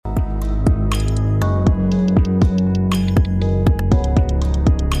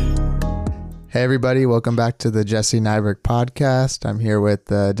Hey everybody, welcome back to the Jesse Nyberg podcast. I'm here with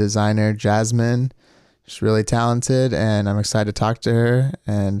the designer Jasmine. She's really talented and I'm excited to talk to her.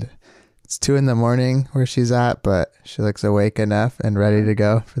 And it's 2 a.m. where she's at, but she looks awake enough and ready to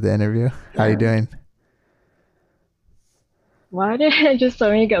go for the interview. How are you Yeah. doing? Why did I just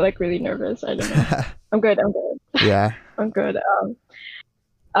suddenly get like really nervous? I don't know. I'm good. I'm good. Yeah. I'm good.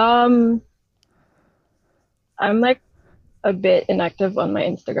 Um, I'm like a bit inactive on my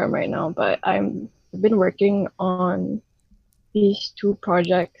Instagram right now, but I've been working on these two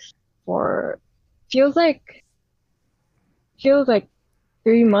projects for feels like feels like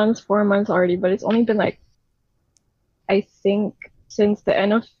 3 months, 4 months already, but it's only been like I think since the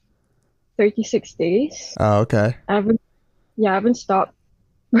end of 36 days. Oh, okay. I haven't I haven't stopped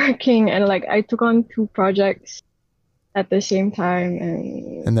working and like I took on two projects at the same time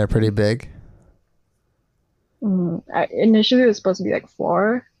And they're pretty and big. initially it was supposed to be like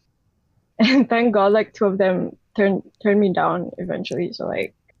four, and thank God like two of them turned me down eventually. So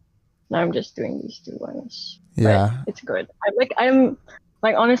like now I'm just doing these two ones, but Yeah. it's good. I'm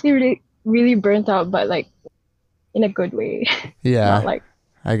like honestly really burnt out, but like in a good way. Not Yeah. like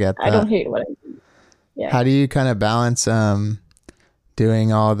I get I don't that. hate what I do. Yeah. How do you kind of balance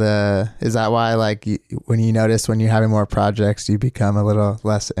doing all is that why like when you notice when you're having more projects you become a little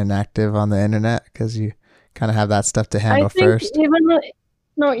less inactive on the internet because you kind of have that stuff to I handle think first?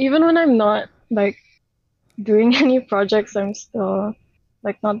 even when I'm not like doing any projects, I'm still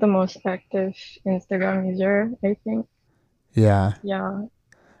like not the most active Instagram user, I think. Yeah. Yeah.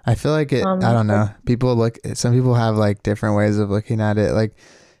 I feel like I don't But know. Some people have like different ways of looking at it. Like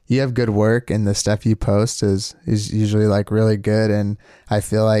you have good work and the stuff you post is usually like really good. And I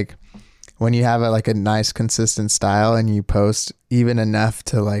feel like when you have like a nice consistent style and you post even enough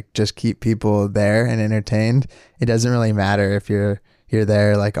to like just keep people there and entertained, it doesn't really matter if you're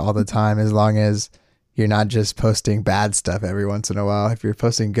there like all the time as long as you're not just posting bad stuff every once in a while. If you're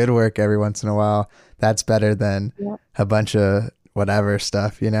posting good work every once in a while, that's better than yeah, a bunch of whatever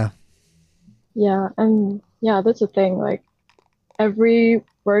stuff, you know? yeah, and yeah, that's the thing. Like every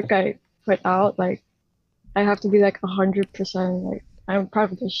work I put out, like I have to be like 100% like I'm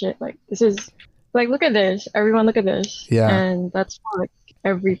proud of this shit. Like this is like look at this, everyone look at this, Yeah. and that's for like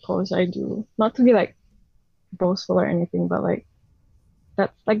every post I do. Not to be like boastful or anything, but like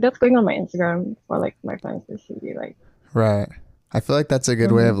that's going on my Instagram for like my friends to see. Like, Right. I feel like that's a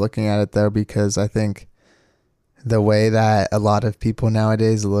good way mhm, of looking at it though, because I think the way that a lot of people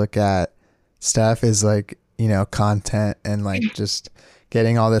nowadays look at stuff is like, content and like just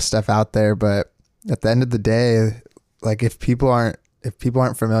getting all this stuff out there. But at the end of the day, like if people aren't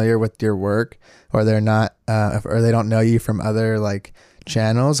familiar with your work or they're not, or they don't know you from other like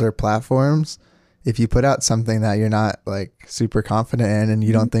channels or platforms, if you put out something that you're not like super confident in and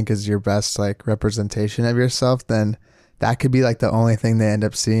you mhm, don't think is your best like representation of yourself, then that could be like the only thing they end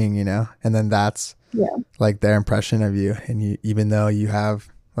up seeing, and then that's yeah, like their impression of you. And you, even though you have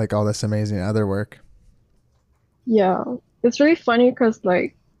like all this amazing other work. yeah. It's really funny because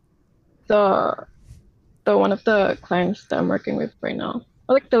like the the one of the clients that I'm working with right now,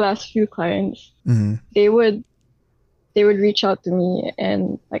 or like the last few clients, Hmm. they would they would reach out to me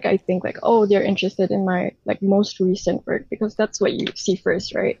and like I think like oh they're interested in my like most recent work because that's what you see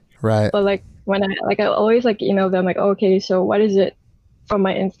first, right? Right. But like when I always like email them like okay so what is it from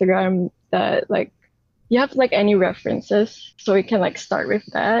my Instagram that like you have like any references so we can like start with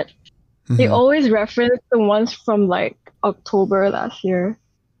that. They Hmm. always reference the ones from like October last year.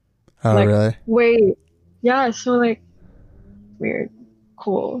 Oh, Like really? wait, yeah, so like weird.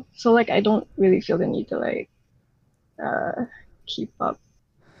 Cool. So like I don't really feel the need to like uh keep up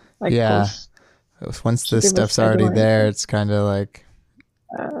like Yeah. post Once this keep a stuff's schedule already or there, anything. it's kind of like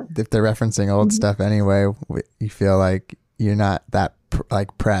Uh if they're referencing old mhm. stuff anyway, you feel like you're not that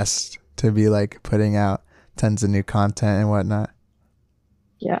like pressed to be like putting out tons of new content and whatnot.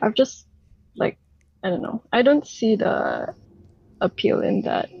 Yeah, I've just like I don't know. I don't see the appeal in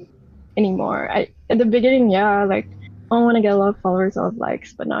that anymore. I at the beginning, yeah, like I want to get a lot of followers or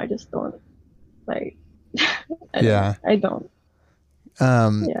likes, but now I just don't like I don't know. Yeah. I don't.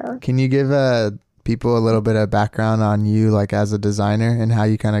 Um, Yeah. can you give people a little bit of background on you, like as a designer, and how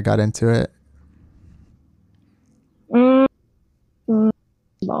you kind of got into it? Mm, mm,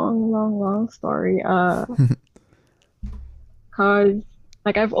 long story. 'Cause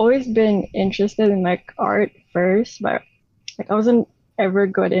like I've always been interested in like art first, but like I wasn't ever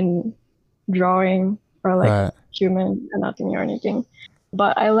good in drawing or like Right. human anatomy or anything.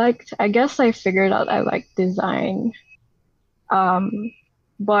 But I guess I figured out I like design. Um,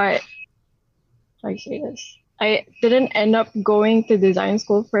 but how do I say this? I didn't end up going to design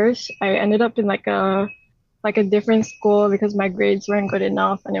school first. I ended up in like a different school because my grades weren't good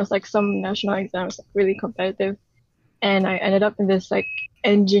enough, and it was like some national exams, like really competitive. And I ended up in this like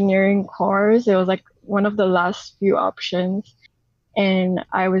engineering course. It was like one of the last few options, and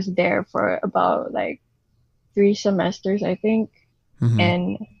I was there for about like 3 semesters, I think, Hmm.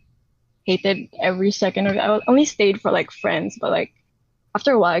 and hated every second of it. Only stayed for like friends, but like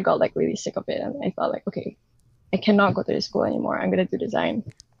after a while, I got like really sick of it, and I felt like, okay, I cannot go to this school anymore. I'm gonna do design.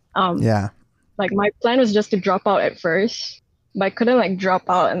 Um, Yeah. like my plan was just to drop out at first, but I couldn't like drop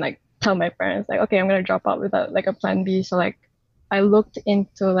out and like tell my parents like, okay, I'm gonna drop out without like a plan B. So like I looked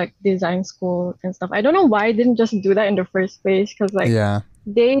into like design school and stuff. I don't know why I didn't just do that in the first place because like Yeah.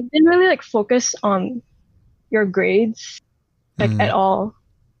 they didn't really like focus on your grades like at Mm. all.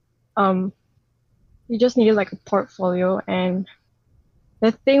 Um, you just needed like a portfolio, and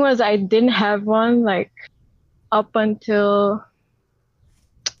the thing was I didn't have one like up until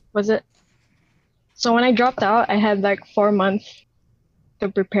was it so when I dropped out, I had like 4 months to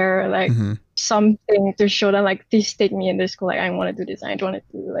prepare like Hmm. something to show them like please take me in this school. Like I want to do design. I don't want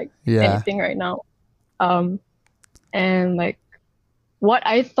to do like Yeah. anything right now. Um and like what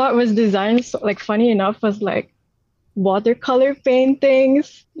I thought was design, so, like funny enough, was like watercolor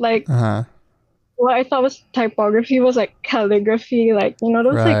paintings. Like Uh-huh. what I thought was typography was like calligraphy, like those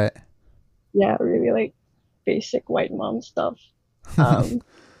like Right. yeah, really like basic white mom stuff. Um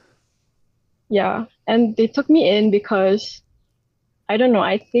yeah. And they took me in because I don't know,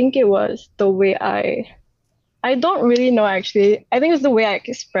 I think it was the way I don't really know actually. I think it's the way I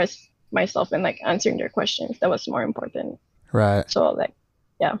express myself and like answering their questions that was more important. Right. So like,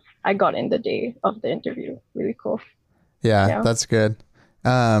 yeah, I got in the day of the interview. Really cool. Yeah, Yeah, that's good.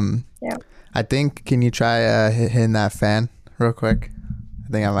 Um, yeah. I think, can you try hitting that fan real quick?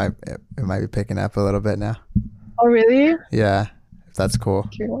 I think it might be picking up a little bit now. Oh, really? Yeah, if that's cool.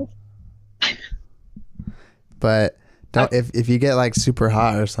 Curious. But I, don't, if you get like super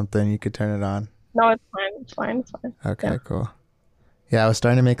hot or something, you could turn it on. no, it's fine. It's fine. It's fine. Yeah. Okay, cool. Yeah, I was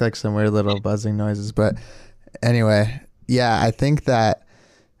starting to make like some weird little buzzing noises, but anyway, yeah, I think that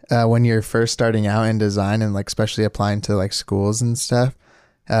when you're first starting out in design and like especially applying to like schools and stuff,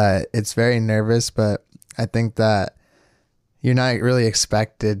 it's very nervous, but I think that you're not really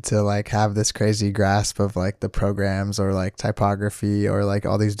expected to like have this crazy grasp of like the programs or like typography or like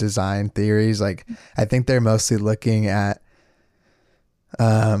all these design theories. Like I think they're mostly looking at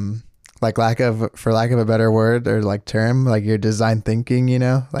um like for lack of a better word or like term, like your design thinking,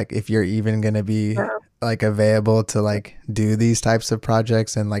 like if you're even going to be Yeah. like available to like do these types of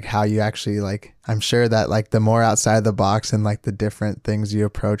projects and like how you actually like, I'm sure that like the more outside the box and like the different things you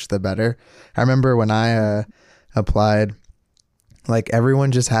approach, the better. I remember when I applied, like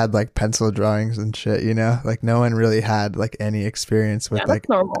everyone just had like pencil drawings and shit, like no one really had like any experience Yeah, with that's like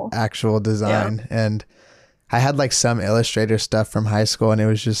normal. actual Yeah. design. And I had like some Illustrator stuff from high school and it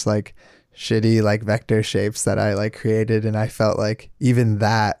was just like shitty like vector shapes that I like created, and I felt like even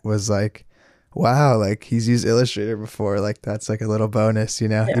that was like, wow, like he's used Illustrator before, like that's like a little bonus,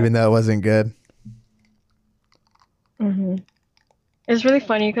 Yeah. even though it wasn't good. hmm It's really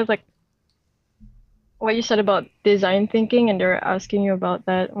funny because like what you said about design thinking, and they're asking you about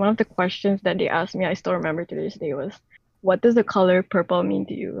that. One of the questions that they asked me, I still remember to this day, was, "What does the color purple mean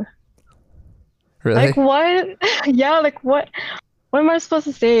to you?" Like Really? what? Yeah, like what? What am I supposed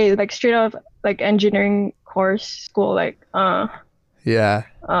to say? Like straight up, like engineering course school. Like, Yeah,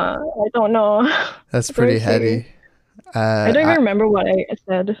 I don't know. that's What do I pretty say? heady. I don't I even remember what I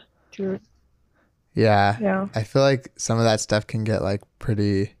said. To Yeah, yeah, I feel like some of that stuff can get like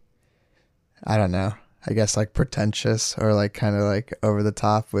pretty, I don't know, I guess like pretentious or like kind of like over the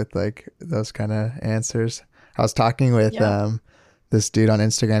top with like those kind of answers. I was talking with yeah. this dude on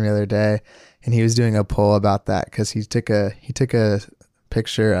Instagram the other day, and he was doing a poll about that because he took a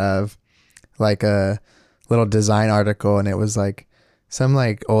picture of like a little design article, and it was like some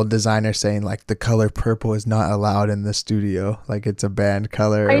like old designer saying like the color purple is not allowed in the studio, like it's a banned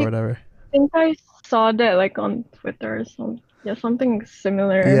color or I whatever. think I saw that like on Twitter or something. Yeah, something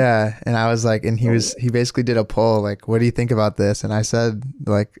similar. Yeah, and I was like, and he So was weird. he basically did a poll like, what do you think about this? And I said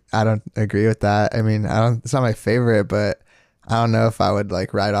like, I don't agree with that. I mean, I don't. It's not my favorite, but I don't know if I would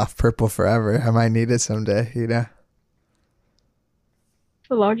like write off purple forever. I might need it someday.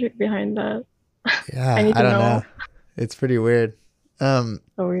 The logic behind that. I Yeah, need I to don't know. know. It's pretty weird. Um,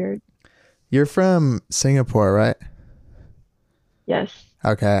 So weird. you're from Singapore, right? Yes.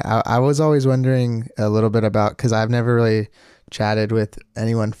 Okay, I was always wondering a little bit about, because I've never really chatted with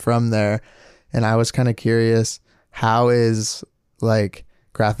anyone from there, and I was kind of curious, how is like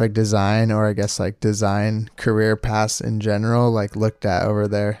graphic design, or I guess like design career paths in general, like looked at over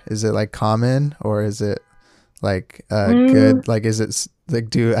there? Is it like common, or is it like Mm, good? Like, is it like,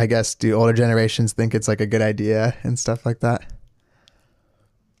 do older generations think it's like a good idea and stuff like that?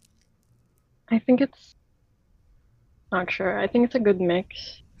 I think it's not sure. I think it's a good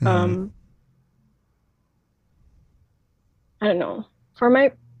mix. Hmm. I don't know. For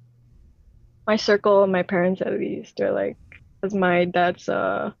my circle, my parents at least, they're like, because my dad's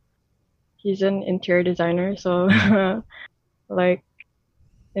he's an interior designer, so Hmm. like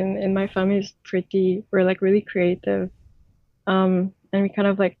in my family is pretty we're like really creative. And we kind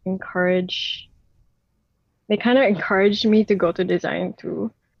of like encourage they kind of encouraged me to go to design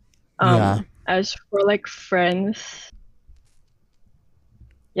too. Yeah. As for like friends,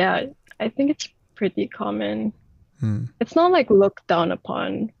 yeah, I think it's pretty common. Hmm. It's not like looked down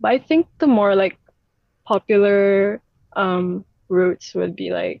upon, but I think the more like popular routes would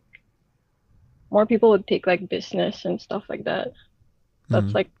be like more people would take like business and stuff like that. Hmm.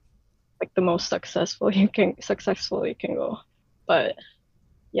 That's like the most successful you can go. But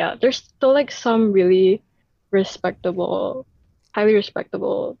yeah, there's still like some really respectable, highly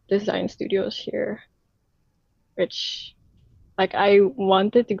respectable design studios here, which like I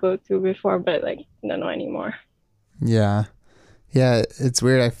wanted to go to before, but like no anymore. Yeah. Yeah, it's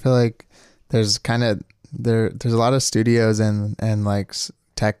weird. I feel like there's kind of there's a lot of studios and like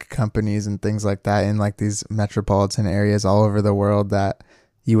tech companies and things like that in like these metropolitan areas all over the world that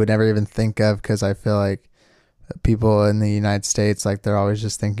you would never even think of, because I feel like people in the United States, like they're always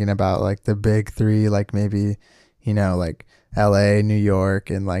just thinking about like the big three, like maybe, like LA, New York,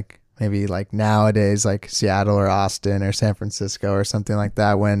 and like maybe like nowadays like Seattle or Austin or San Francisco or something like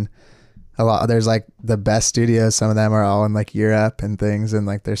that, when a lot there's like the best studios, some of them are all in like Europe and things, and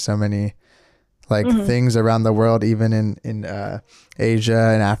like there's so many like Hmm. things around the world, even in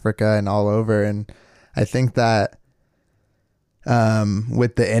Asia and Africa and all over. And I think that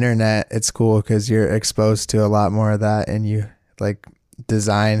with the internet it's cool because you're exposed to a lot more of that, and you like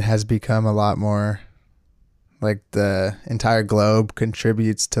design has become a lot more like the entire globe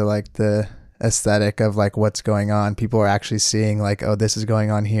contributes to like the aesthetic of like what's going on. People are actually seeing like, oh, this is going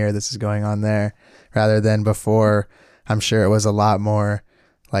on here, this is going on there, rather than before. I'm sure it was a lot more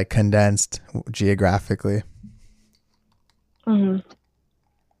like condensed geographically. Hmm.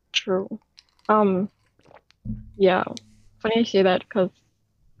 True. Um, yeah. Funny you say that because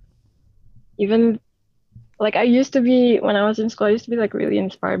even like I used to be when I was in school, I used to be like really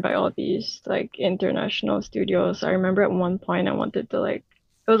inspired by all these like international studios. I remember at one point I wanted to like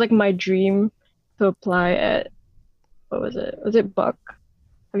it was like my dream to apply at what was it? Was it Buck?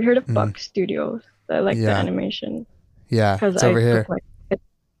 Have you heard of Mm, Buck Studios? The like the yeah, animation. yeah, Because it's I over took here. like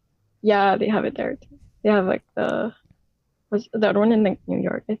yeah, they have it there too. They have like the was the other one in like New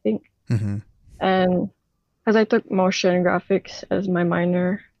York, I think. Hmm. And because I took motion graphics as my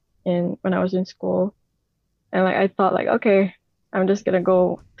minor in when I was in school, and like I thought like okay, I'm just gonna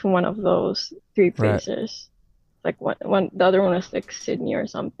go to one of those three Right. places. Like one the other one was like Sydney or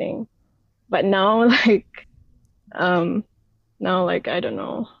something. But now like um now like I don't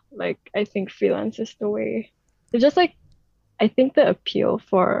know. Like I think freelance is the way. It's just like I think the appeal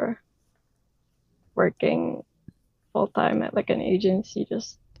for working full time at like an agency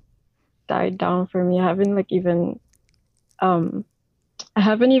just died down for me. Um I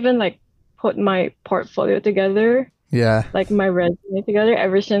haven't even like put my portfolio together, Yeah. like my resume together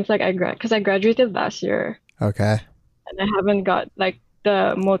ever since like because I graduated last year Okay. and I haven't got like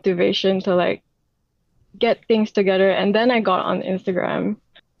the motivation to like get things together. And then I got on Instagram.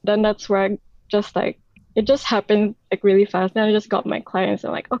 Then that's where I just like it just happened like really fast. Then I just got my clients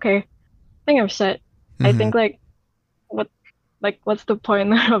and like, okay, I think I'm set. I Hmm. think what what's the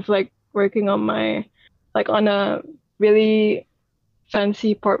point of like working on my like on a really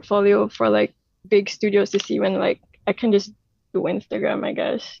fancy portfolio for like big studios to see when like I can just do Instagram, I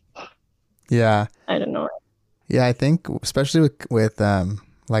guess. Yeah. I don't know. Yeah, I think especially with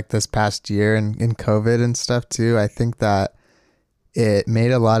like this past year and in COVID and stuff too, I think that it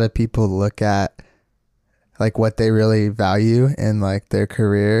made a lot of people look at like what they really value in like their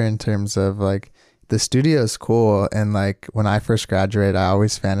career, in terms of like the studio is cool. And like when I first graduated, I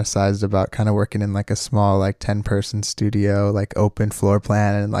always fantasized about kind of working in like a small like 10-person studio, like open floor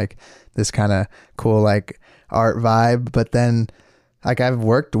plan and like this kind of cool like art vibe. But then like I've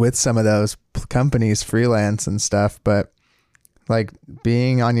worked with some of those companies freelance and stuff, but like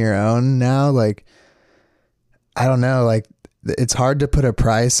being on your own now, like I don't know, like it's hard to put a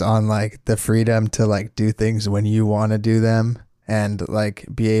price on like the freedom to like do things when you want to do them, and like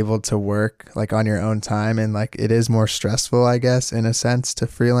be able to work like on your own time. And like it is more stressful, I guess, in a sense to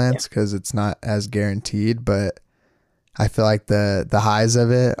Yeah. freelance because it's not as guaranteed, but I feel like the highs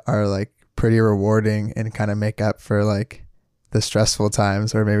of it are like pretty rewarding and kind of make up for like the stressful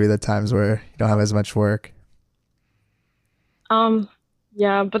times or maybe the times where you don't have as much work. Um,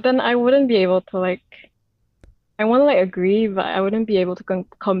 yeah, but then I wouldn't be able to like I want to like agree, but I wouldn't be able to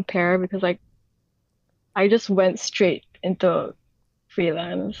compare because like I just went straight into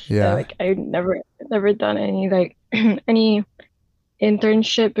freelance. Yeah. Like I never done any like any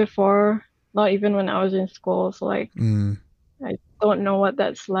internship before, not even when I was in school. So like Mm, I don't know what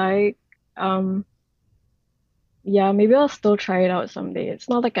that's like. Um, yeah, maybe I'll still try it out someday. It's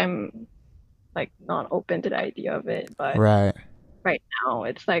not like I'm like not open to the idea of it, but right. right now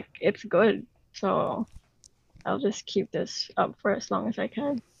it's like it's good. So I'll just keep this up for as long as I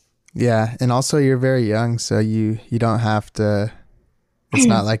can. Yeah, and also you're very young, so you don't have to. It's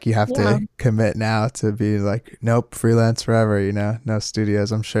not like you have Yeah. to commit now to be like, nope, freelance forever. No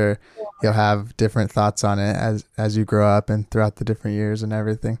studios. I'm sure you'll have different thoughts on it as you grow up and throughout the different years and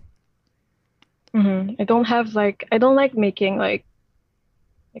everything. I don't like making like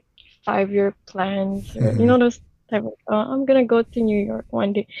 5-year plans or Hmm. those type of I'm gonna go to New York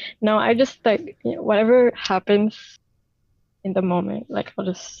one day. No, I just like whatever happens in the moment, like I'll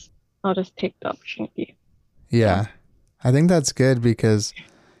just take the opportunity. Yeah. Yeah, I think that's good because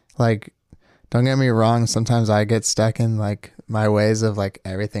like, don't get me wrong. Sometimes I get stuck in like my ways of like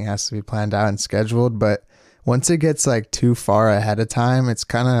everything has to be planned out and scheduled, but once it gets like too far ahead of time, it's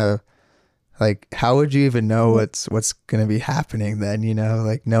kind of like how would you even know what's going to be happening then,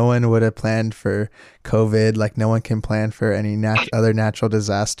 like no one would have planned for COVID, like no one can plan for any other natural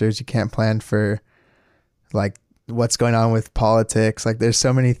disasters. You can't plan for like what's going on with politics. Like there's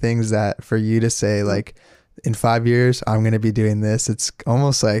so many things that for you to say like in 5 years I'm going to be doing this, it's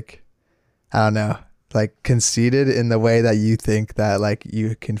almost like I don't know, like conceited in the way that you think that like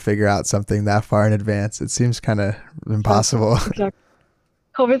you can figure out something that far in advance. It seems kind of Yeah, impossible. exactly.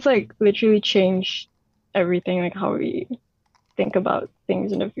 COVID's like literally changed everything, like how we think about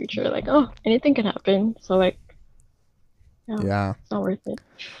things in the future. Like, oh, anything can happen. So like, yeah, Yeah. it's not worth it.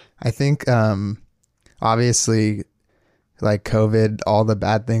 I think obviously like COVID, all the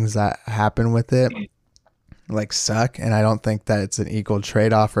bad things that happen with it like suck. And I don't think that it's an equal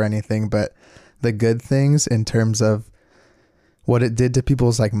trade off or anything, but the good things in terms of what it did to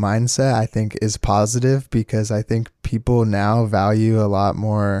people's like mindset, I think is positive because I think people now value a lot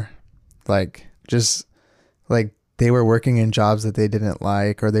more like just like they were working in jobs that they didn't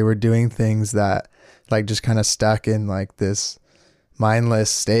like or they were doing things that like just kind of stuck in like this mindless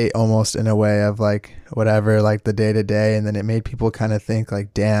state almost in a way of like whatever like the day to day, and then it made people kind of think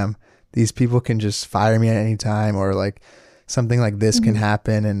like damn, these people can just fire me at any time or like something like this can Mhm.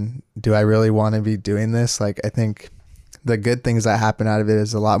 happen, and do I really want to be doing this? Like I think the good things that happen out of it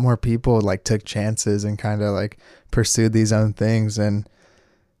is a lot more people like took chances and kind of like pursued these own things. And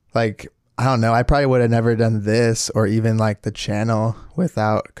like I don't know, I probably would have never done this or even like the channel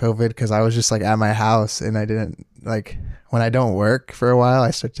without COVID because I was just like at my house and I didn't like when I don't work for a while, I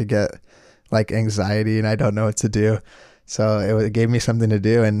start to get like anxiety and I don't know what to do. So it gave me something to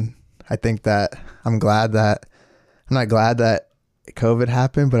do, and I think that I'm glad that I'm not glad that COVID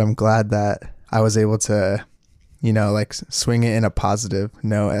happened, but I'm glad that I was able to, like swing it in a positive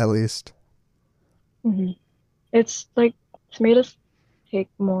note at least. Mhm. It's like it's made us take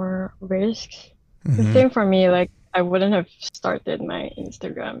more risks. The Hmm. same for me. Like I wouldn't have started my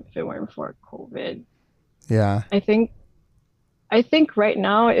Instagram if it weren't for COVID. Yeah. I think I think right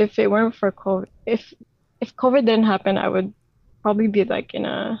now, if it weren't for COVID, if COVID didn't happen, I would probably be like in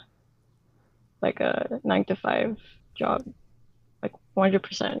a 9 to 5 job, like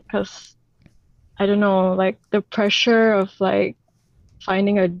 100%. Because I don't know, like the pressure of like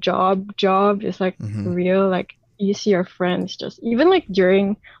finding a job is like Hmm. real. Like you see your friends just even like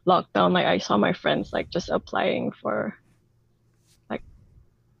during lockdown, like I saw my friends like just applying for like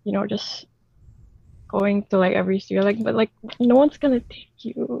just going to like every studio, like but like no one's gonna take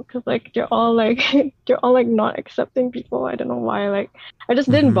you because like they're all like they're all like not accepting people. I don't know why. Like Hmm. I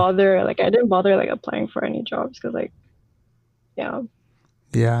didn't bother like applying for any jobs because like yeah.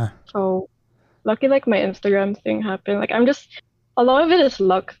 Yeah. So lucky like my Instagram thing happened. Like I'm just a lot of it is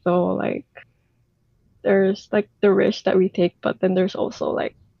luck though. Like there's like the risk that we take, but then there's also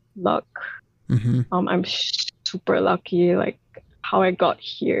like luck. Hmm. I'm super lucky like how I got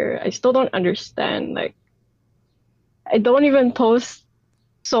here. I still don't understand. Like I don't even post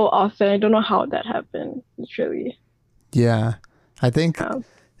so often. I don't know how that happened, literally. Yeah. I think Um,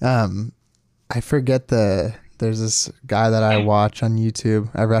 um I forget there's this guy that I watch on YouTube.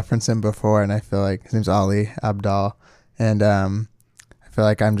 I referenced him before, and I feel like his name's Ali Abdal, and I feel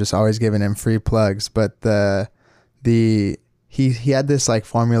like I'm just always giving him free plugs. But the he had this like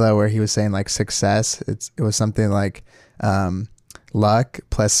formula where he was saying like success. It was something like luck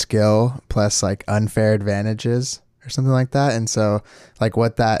plus skill plus like unfair advantages or something like that. And so like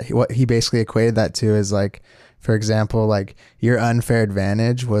what he basically equated that to is like, for example, like your unfair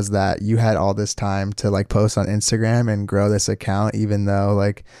advantage was that you had all this time to like post on Instagram and grow this account, even though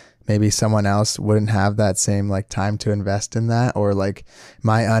like maybe someone else wouldn't have that same like time to invest in that. Or like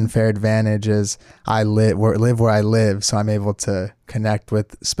my unfair advantage is I live where I live, so I'm able to connect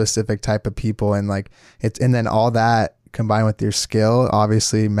with specific type of people, and like and then all that combined with your skill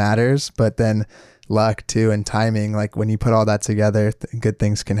obviously matters, but then luck too and timing, like when you put all that together, good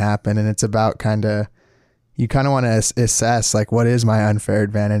things can happen. And it's about you kind of want to assess like, what is my unfair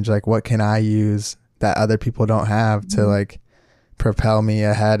advantage? Like what can I use that other people don't have to like propel me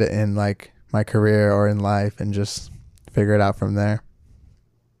ahead in like my career or in life, and just figure it out from there.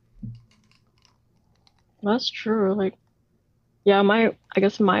 That's true. Like, yeah, I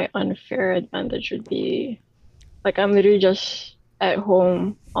guess my unfair advantage would be like I'm literally just at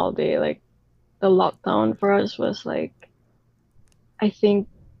home all day. Like the lockdown for us was like I think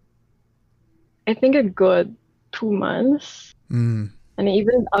a good 2 months. Mm. And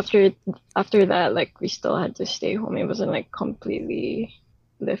even after that, like we still had to stay home. It wasn't like completely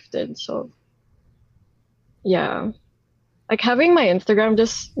lifted. So yeah. Like having my Instagram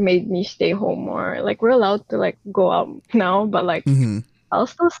just made me stay home more. Like we're allowed to like go out now, but like Mm-hmm. I'll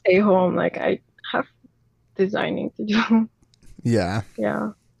still stay home. Like I have designing to do. Yeah.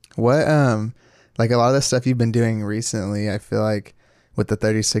 Yeah. What like a lot of the stuff you've been doing recently, I feel like with the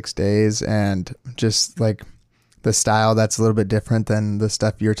 36 days and just like the style that's a little bit different than the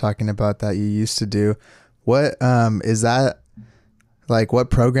stuff you're talking about that you used to do. What is that like, what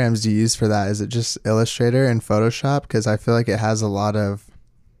programs do you use for that? Is it just Illustrator and Photoshop? Because I feel like it has a lot of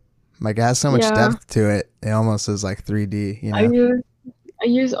like, it has so much Yeah. depth to it. It almost is like 3D, you I know? use I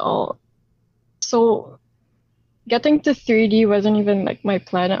use all. So getting to 3D wasn't even like my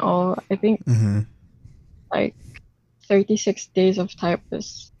plan at all. I think Mm-hmm. like 36 days of type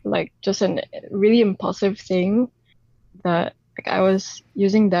is like just a really impulsive thing that like I was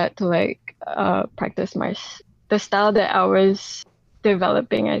using that to like practice the style that I was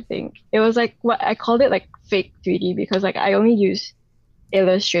developing. I think it was like what I called it like fake 3D because like I only use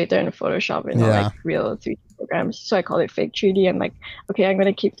Illustrator and Photoshop and not like Yeah. real 3D programs. So I call it fake 3D. I'm like, okay, I'm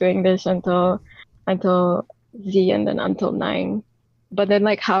gonna keep doing this until Z and then until 9. But then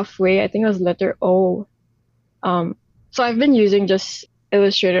like halfway, I think it was letter O. So I've been using just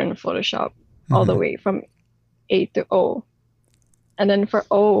Illustrator and Photoshop all the Mm-hmm. way from A to O. And then for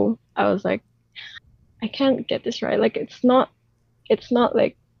O, I was like, I can't get this right. Like it's not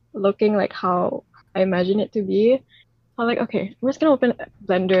like looking like how I imagine it to be. I'm like, okay, I'm just gonna open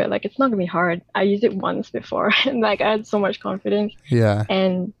Blender. Like it's not gonna be hard. I used it once before and like I had so much confidence Yeah.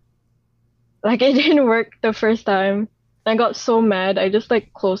 and like it didn't work the first time. I got so mad. I just like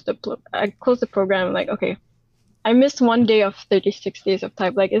I closed the program. Like, okay, I missed one day of 36 days of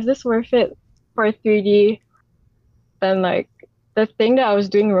type. Like, is this worth it for 3D? Then like the thing that I was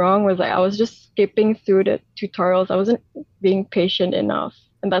doing wrong was like I was just skipping through the tutorials. I wasn't being patient enough,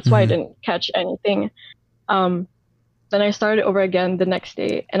 and that's why I Mm-hmm. didn't catch anything. Um, then I started over again the next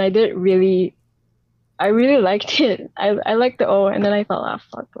day, and I really liked it. I liked the O, and then I thought, ah,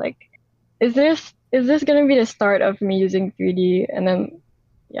 fuck, like, is this gonna be the start of me using 3D? And then,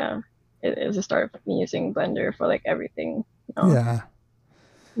 yeah, it is the start of me using Blender for like everything. Yeah.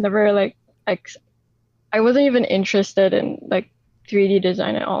 Never like I wasn't even interested in like 3D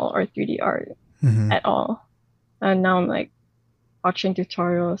design at all or 3D art Mm-hmm. at all, and now I'm like watching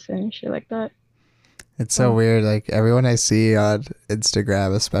tutorials and shit like that. It's so So weird. Like everyone I see on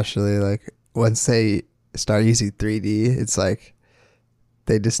Instagram, especially like once they start using 3D, it's like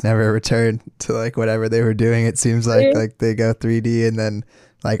they just never return to like whatever they were doing. It seems like they go 3D and then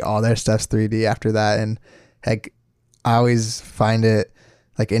like all their stuff's 3D after that. And heck, I always find it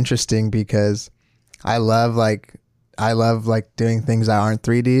like interesting because I love like doing things that aren't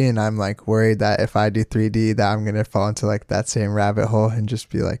 3D, and I'm like worried that if I do 3D that I'm gonna fall into like that same rabbit hole and just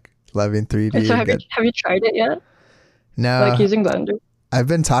be like loving 3D so and get have you tried it yet? Like no. using Blender? I've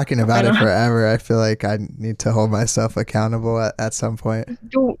been talking I about it know. forever. I feel like I need to hold myself accountable at some point.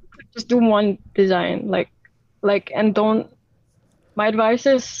 Do just do one design and don't. My advice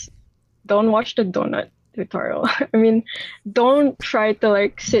is don't watch the donut tutorial. I mean, don't try to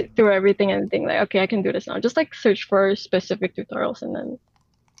like sit through everything and think like, okay, I can do this now. Just like search for specific tutorials and then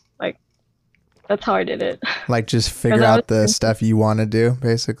like that's how I did it. Like just Because figure I was out the stuff you want to do,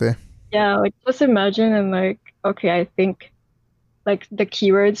 basically. yeah, like just imagine and like okay, I think like the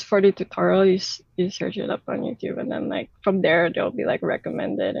keywords for the tutorial, you search it up on YouTube, and then like from there they'll be like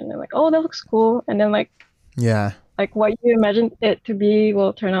recommended, and then like oh that looks cool, and then Yeah. like what you imagine it to be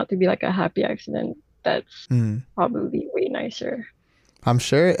will turn out to be like a happy accident. That's Mm. probably way nicer. I'm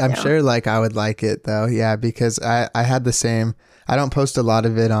Yeah. sure like I would like it though. Yeah, because I had the same. I don't post a lot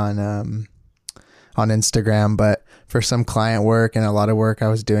of it on Instagram, but for some client work and a lot of work I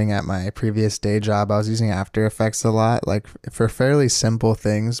was doing at my previous day job, I was using After Effects a lot, like for fairly simple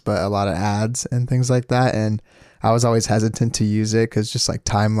things, but a lot of ads and things like that. And I was always hesitant to use it because just like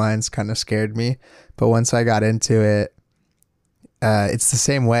timelines kind of scared me. But once I got into it, it's the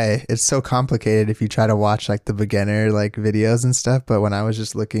same way. It's so complicated if you try to watch like the beginner like videos and stuff. But when I was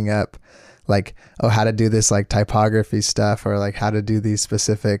just looking up like, oh, how to do this like typography stuff or like how to do these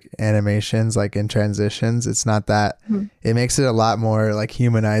specific animations like in transitions, it's not that, Mhm. it makes it a lot more like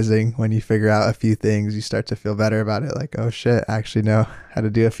humanizing when you figure out a few things. You start to feel better about it. Like, oh shit, I actually know how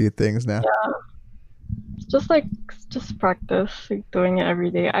to do a few things now. Yeah. It's just like just practice, like doing it every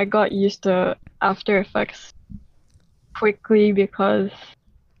day. I got used to After Effects quickly because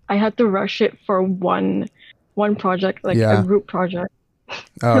I had to rush it for one project, like a Yeah. group project.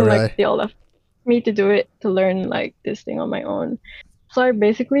 Oh, And really? like they all left me to do it to learn like this thing on my own. So I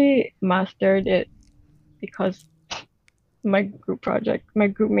basically mastered it because my group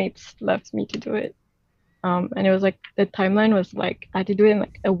mates left me to do it. And it was like the timeline was like I had to do it in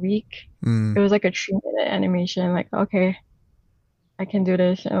like a week. Mm, It was like a 3 minute animation. Like okay, I can do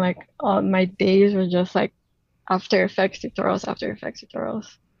this, and like all my days were just like After Effects tutorials,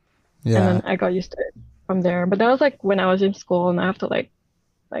 and yeah. then I got used to it from there. But that was like when I was in school, and I have to like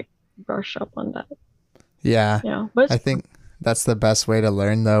brush up on that. Yeah. Yeah, but I it's think that's the best way to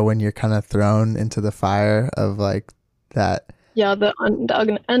learn though, when you're kind of thrown into the fire of like that. yeah, the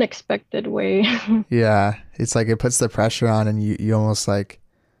unexpected way. Yeah, it's like it puts the pressure on, and you almost like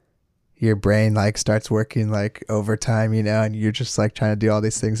your brain like starts working like overtime, and you're just like trying to do all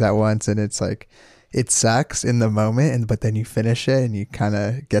these things at once, and it's like it sucks in the moment, and but then you finish it, and you kind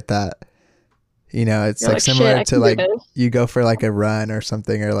of get that. It's You're like like, shit, similar I to can do like this. you go for like a run or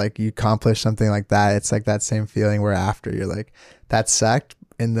something, or like you accomplish something like that. It's like that same feeling where after you're like, that sucked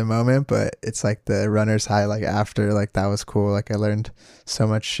in the moment, but it's like the runner's high, like after, like that was cool. Like I learned so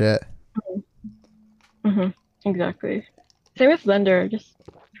much shit. Hmm. Exactly. Same with Blender. Just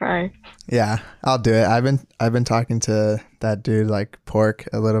try. Yeah, I'll do it. I've been talking to that dude like Pork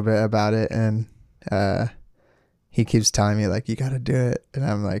a little bit about it, and uh he keeps telling me like you got to do it, and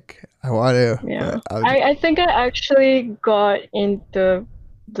I'm like I want to, Yeah. but I think I actually got into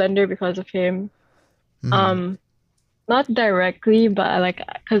Blender because of him. mm, Um, Not directly, but I like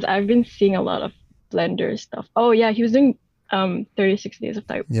because I've been seeing a lot of Blender stuff. Oh yeah, he was doing 36 Days of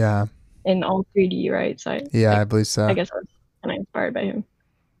Type yeah, in all 3D, right? So yeah, like I believe I so. guess I was kind of inspired by him.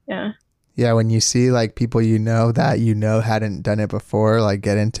 Yeah. Yeah, when you see like people that hadn't done it before, like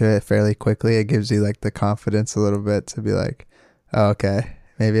get into it fairly quickly, it gives you like the confidence a little bit to be like, oh, okay,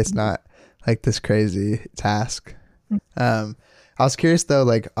 maybe it's not like this crazy task. Um, I was curious though,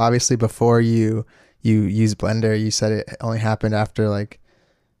 like obviously before you use Blender, you said it only happened after like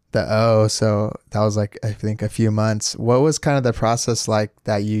the O, so that was like I think a few months. What was kind of the process like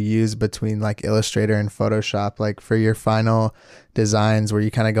that you use between like Illustrator and Photoshop, like for your final designs? Were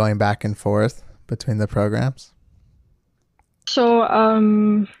you kind of going back and forth between the programs? So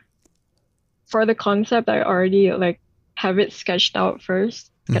for the concept, I already like have it sketched out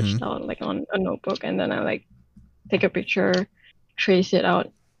first, Mm-hmm. sketched out like on a notebook, and then I like take a picture, trace it out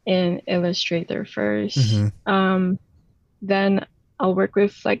in Illustrator first. Mm-hmm. Then I'll work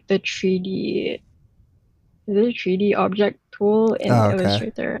with like the 3D, is it a 3D object tool in Oh, okay.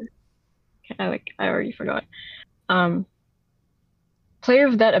 Illustrator? I already forgot. Um, Play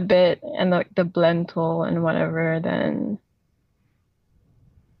with that a bit and like the blend tool and whatever, then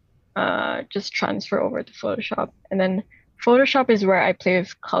just transfer over to Photoshop. And then Photoshop is where I play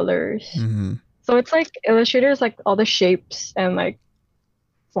with colors. Mm-hmm. So it's like Illustrator is like all the shapes and like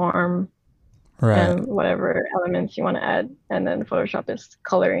form Right. and whatever elements you want to add, and then Photoshop is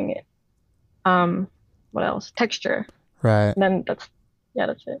coloring it. Um, what else? Texture. Right. And then that's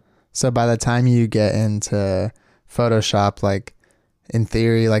it. So by the time you get into Photoshop, like in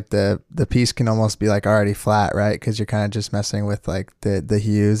theory, like the piece can almost be like already flat, right? Because you're kind of just messing with like the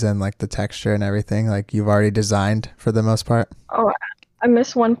hues and like the texture and everything. Like you've already designed for the most part. Oh, I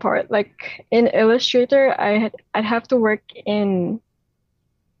missed one part. Like in Illustrator, I'd have to work in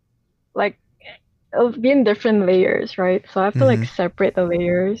like it'll be in different layers, right? So I have to Mm-hmm. like separate the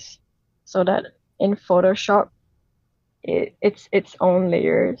layers so that in Photoshop, it's its own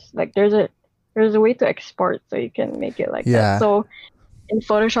layers. Like there's a way to export so you can make it like that. Yeah. So in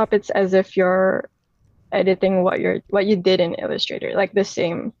Photoshop, it's as if you're editing what you did in Illustrator, like the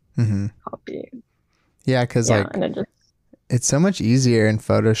same Mm-hmm. copy. Yeah, because Yeah, like and then just it's so much easier in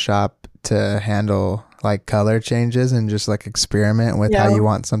Photoshop to handle like color changes and just like experiment with how yeah, you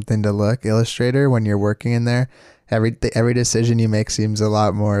want something to look. Illustrator, when you're working in there, every decision you make seems a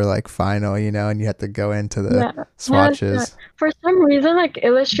lot more like final, you know, and you have to go into the yeah, yeah. swatches. For some reason, like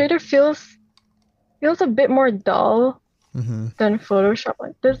Illustrator feels a bit more dull Mm-hmm. than Photoshop.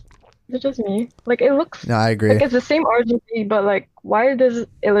 Like this, it's just me. Like it looks No, I like agree. it's the same RGB, but like why does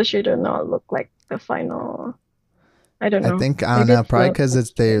Illustrator not look like the final? I don't I know. think I don't Maybe know, it's probably the because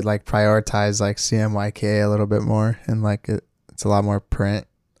it's they texture. like prioritize like CMYK a little bit more and like it's a lot more print,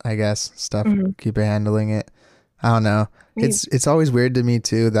 I guess, stuff. Hmm. Keep it handling it. I don't know. Maybe. It's always weird to me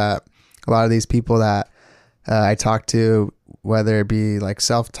too that a lot of these people that I talk to, whether it be like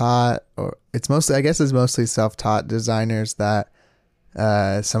self-taught or it's mostly, I guess it's mostly self-taught designers that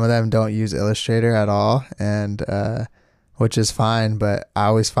some of them don't use Illustrator at all, and which is fine. But I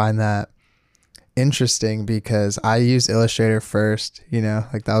always find that interesting because I used Illustrator first, you know,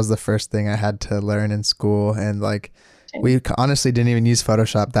 like that was the first thing I had to learn in school. And like, Same, we honestly didn't even use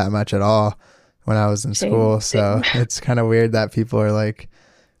Photoshop that much at all when I was in same, school. same. So it's kind of weird that people are like,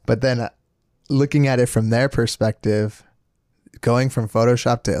 but then looking at it from their perspective, going from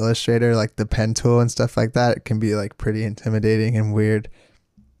Photoshop to Illustrator, like the pen tool and stuff like that, it can be like pretty intimidating and weird.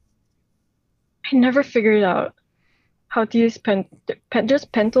 I never figured out how to use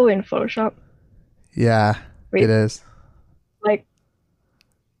just pen tool in Photoshop. Yeah, it Wait, is. like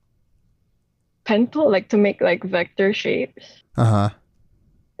pen tool, like to make like vector shapes. Uh huh.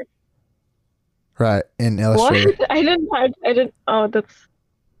 Right. In What? Illustrator. I didn't. Oh, that's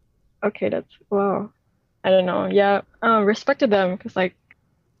okay. That's wow. I don't know. Yeah. Respect to them because like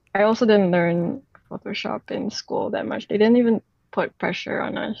I also didn't learn Photoshop in school that much. They didn't even put pressure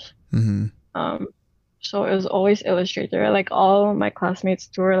on us. Mm-hmm. Um, so it was always Illustrator. Like all my classmates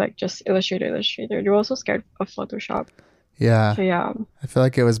too were like just Illustrator, Illustrator. They were also scared of Photoshop. Yeah. So yeah. I feel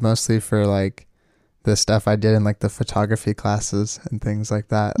like it was mostly for like the stuff I did in like the photography classes and things like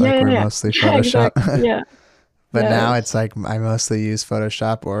that. Yeah, Like yeah, we're yeah. mostly Yeah, exactly. Photoshop. Yeah. But now Yes. it's like I mostly use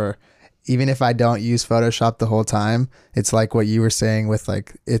Photoshop, or even if I don't use Photoshop the whole time, it's like what you were saying with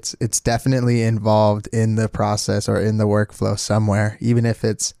like it's definitely involved in the process or in the workflow somewhere, even if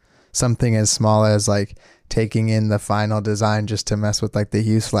it's something as small as like taking in the final design just to mess with like the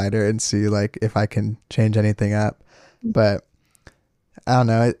hue slider and see like if I can change anything up. But I don't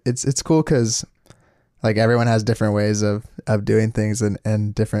know, it's cool because like everyone has different ways of doing things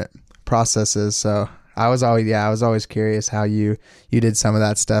and different processes. So I was always curious how you did some of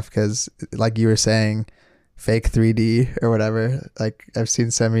that stuff because like you were saying, fake 3D or whatever. Like I've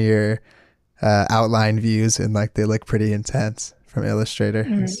seen some of your outline views and like they look pretty intense from Illustrator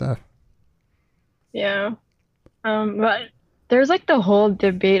and Mhm. stuff. Yeah. But there's like the whole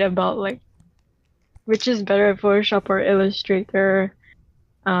debate about like which is better, Photoshop or Illustrator.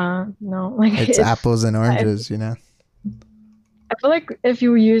 No, like It's apples and oranges, you know. I feel like if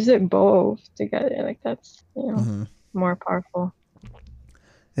you use it both together, like that's, Hmm. more powerful.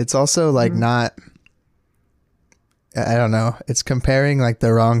 It's also like Mm. not. I don't know. It's comparing like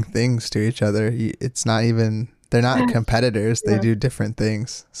the wrong things to each other. It's not even, they're not Yes. competitors. They Yeah. do different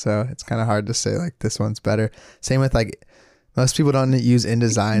things. So it's kind of hard to say like this one's better. Same with like most people don't use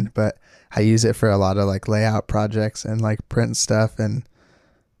InDesign, but I use it for a lot of like layout projects and like print stuff. And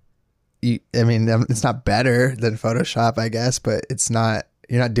I mean, it's not better than Photoshop, I guess, but it's not,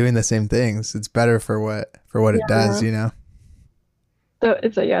 you're not doing the same things. It's better for what it does, Yeah. you know? So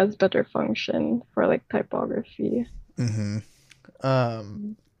it's better function for like typography. Hmm.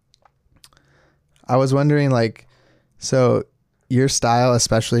 Um, I was wondering like, so your style,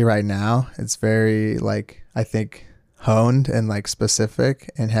 especially right now, it's very like I think honed and like specific.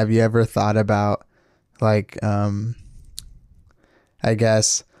 And have you ever thought about like I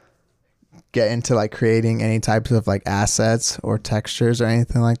guess get into like creating any types of like assets or textures or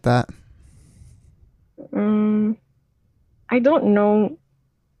anything like that? Mm, I don't know.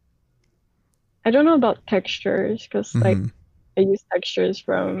 I don't know about textures because like Mm-hmm. I use textures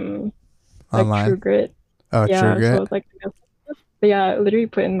from like Online. TrueGrit. Oh, True Yeah, so Grit. it's like but yeah, I literally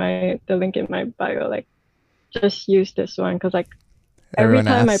put in the link in my bio like just use this one because like every Everyone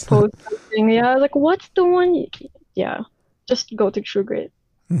time I asks. post something, yeah, I was like what's the one? Yeah, just go to TrueGrit.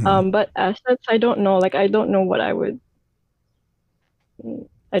 Hmm. But assets, I don't know. Like I don't know what I would.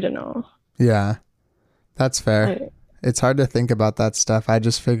 I don't know. Yeah, that's fair. I, It's hard to think about that stuff. I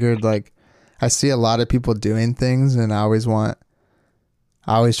just figured like I see a lot of people doing things, and I always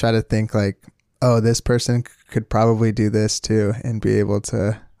try to think like, oh, this person could probably do this too and be able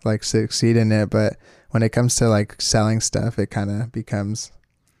to like succeed in it. But when it comes to like selling stuff, it kind of becomes,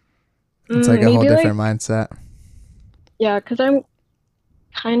 it's like a whole Maybe like different mindset. yeah, because I'm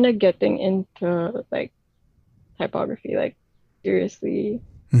kind of getting into like typography, like seriously.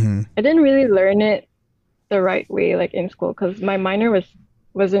 Hmm. I didn't really learn it the right way, like in school, because my minor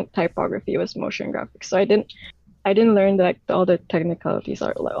wasn't typography, it was motion graphics. So I didn't learn like all the technicalities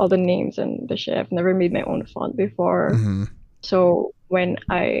or like all the names and the shit. I've never made my own font before. Hmm. So when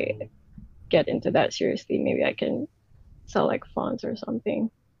I get into that seriously, maybe I can sell like fonts or something.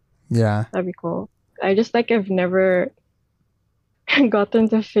 Yeah. That'd be cool. I just like I've never gotten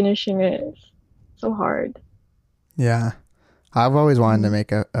to finishing it. It's so hard. Yeah. I've always wanted to Mm.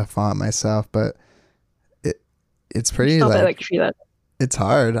 make a font myself, but it it's You pretty stop at like, like freelance. it's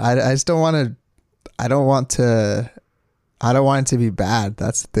hard. I just don't want to, I don't want to, I don't want it to be bad.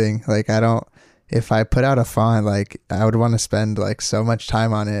 That's the thing. Like I don't, if I put out a font, like I would want to spend like so much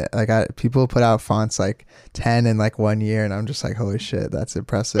time on it. Like people put out fonts like 10 in like 1 year, and I'm just like, holy shit, that's Did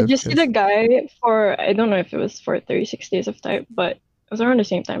impressive. you see the guy for, I don't know if it was for 36 Days of Type, but it was around the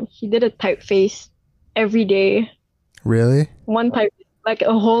same time. He did a typeface every day, Really? one type, like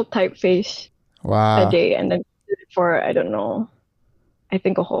a whole typeface a Wow. day, and then did it for, I don't know, I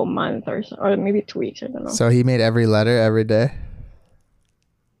think a whole month or so, or maybe 2 weeks, I don't know. So he made every letter every day?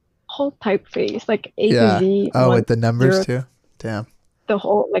 Whole typeface, like A to Yeah. Z, Oh, one, with the numbers zero, too? Damn. the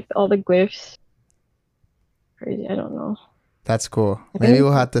whole, like all the glyphs. Crazy, I don't know. That's cool. I Maybe think,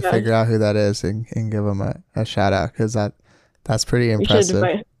 we'll have to yeah, figure out who that is and give him a shout out, because that's pretty we should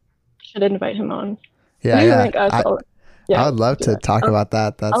impressive. invite him on. Yeah, yeah. Like us, all, I yeah, would love do to that. talk I'll, about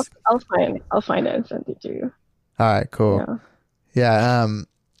that. I'll, That's I'll find it and send it to you. all right, cool. Yeah. Yeah,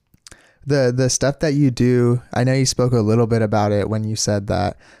 the stuff that you do, I know you spoke a little bit about it when you said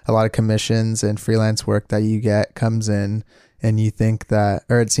that a lot of commissions and freelance work that you get comes in, and you think that,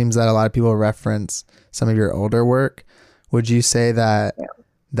 or it seems that a lot of people reference some of your older work. Would you say that Yeah.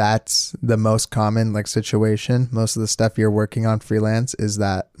 that's the most common like situation? Most of the stuff you're working on freelance is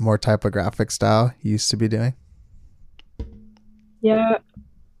that more typographic style you used to be doing? Yeah.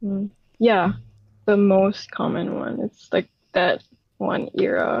 Mm. Yeah. The most common one. It's like that one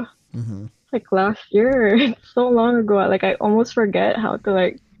era. Hmm. Like last year. It's so long ago. Like I almost forget how to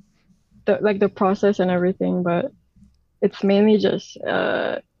like the process and everything, but it's mainly just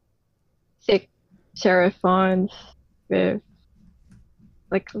thick serif fonts with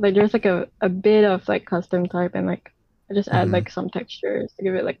like there's like a bit of like custom type and like I just add Hmm. like some textures to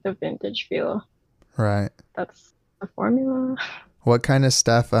give it like the vintage feel. Right. That's the formula. What kind of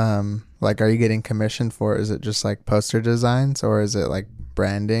stuff, like, are you getting commissioned for? Is it just like poster designs, or is it like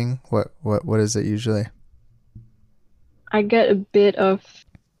branding? What is it usually? I get a bit of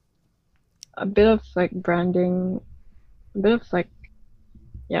like branding, a bit of like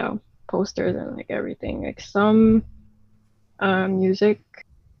yeah, posters and like everything. Like some music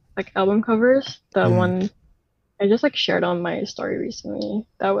like album covers. The Mm. one I just like shared on my story recently.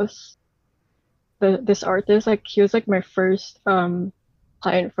 That was this artist, like he was like my first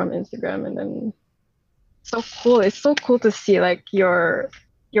client from Instagram and then so cool. It's so cool to see like your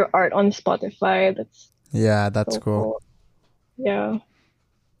art on Spotify. That's Yeah, that's so cool. cool. Yeah,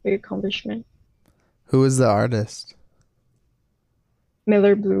 big accomplishment. Who is the artist?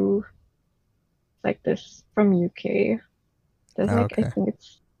 Miller Blue, like this from UK. There's Oh, like I okay. think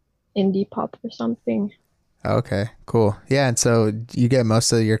it's indie pop or something. Okay, cool. Yeah, and so you get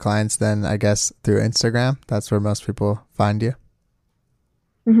most of your clients then, I guess, through Instagram. That's where most people find you.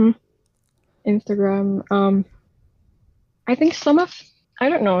 Mm-hmm. Instagram. I think some of I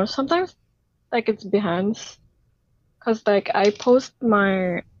don't know. Sometimes like it's Behance, cause like I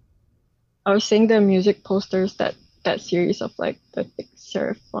was saying the music posters that series of like the thick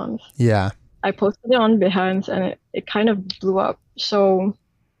serif fonts. Yeah. I posted it on Behance and it kind of blew up. So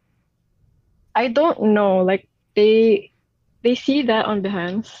I don't know. Like they see that on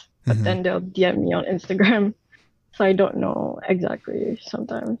Behance, but Hmm. then they'll DM me on Instagram. So I don't know exactly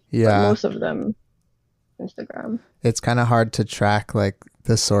sometimes, but Yeah. most of them Instagram. It's kind of hard to track like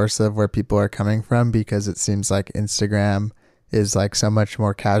the source of where people are coming from, because it seems like Instagram is like so much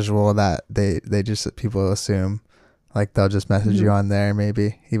more casual that they just, people assume like they'll just message you Mhm. on there,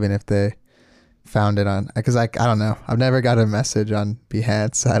 maybe even if they found it on, because like I don't know, I've never got a message on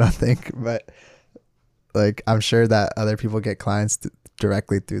Behance, I don't think, but like I'm sure that other people get clients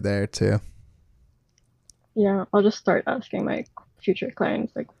directly through there too. Yeah, I'll just start asking my future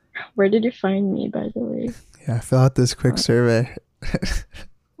clients like, where did you find me, by the way? Yeah, fill out this quick Uh, survey.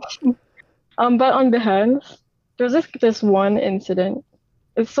 But on Behance, there was this one incident.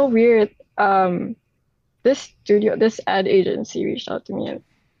 It's so weird. This ad agency reached out to me, and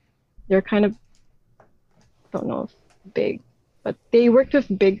they're kind of, don't know if big, but they worked with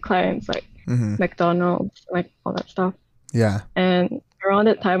big clients like Mm-hmm. McDonald's, like all that stuff. Yeah. And around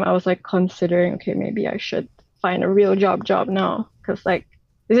that time, I was like considering, okay, maybe I should find a real job now, because like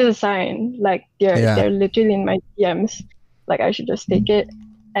this is a sign, like Yeah. they're literally in my DMs, like I should just take it.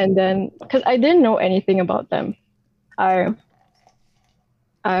 And then, because I didn't know anything about them, I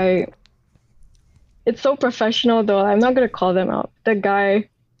I it's so professional though. I'm not gonna call them out. The guy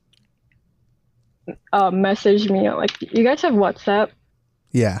messaged me like, "You guys have WhatsApp?"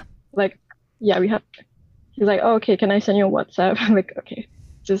 Yeah. Like, yeah, we have. He's like, "Oh, okay, can I send you a WhatsApp?" I'm like, okay,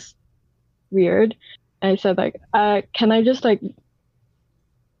 just weird. And I said like, can I just like,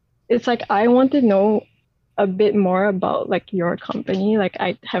 it's like I want to know a bit more about like your company. Like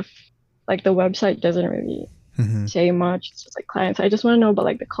I have, like the website doesn't really Mm-hmm. say much. It's just like clients. I just want to know about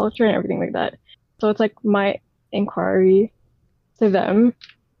like the culture and everything like that. So it's like my inquiry to them,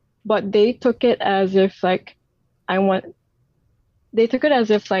 but they took it as if like I want, they took it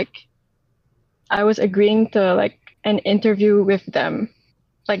as if like I was agreeing to like an interview with them,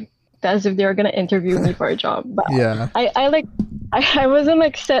 like as if they were gonna interview me for a job. But Yeah. I like I wasn't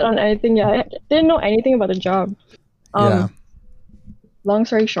like set on anything yet. I didn't know anything about the job. Yeah. Um, long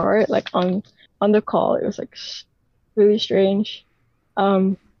story short, like on the call, it was like really strange.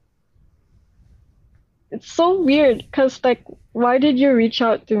 Um, it's so weird because like why did you reach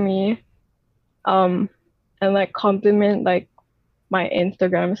out to me um and like compliment like my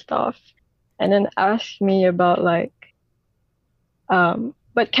Instagram stuff and then ask me about like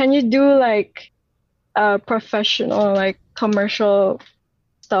but can you do like professional like commercial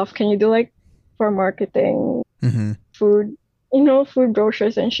stuff? Can you do like for marketing, Mm-hmm. food, food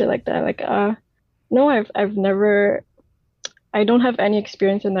brochures and shit like that? Like no, I've never, I don't have any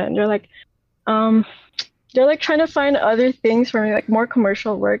experience in that. And um they're like trying to find other things for me, like more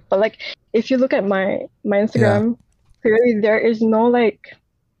commercial work. But like if you look at my Yeah. Instagram, clearly there is no like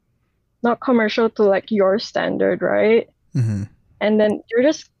not commercial to like your standard, right? Mm-hmm. And then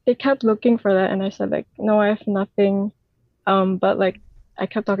they kept looking for that, and I said like, no, I have nothing. But like I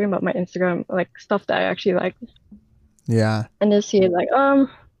kept talking about my Instagram, like stuff that I actually like, Yeah. and they see it like,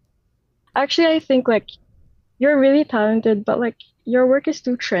 actually I think like you're really talented, but like your work is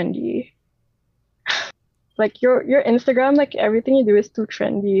too trendy. Like your Instagram, like everything you do is too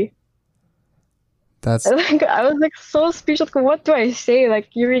trendy. That's And like I was like so speechless. What do I say? Like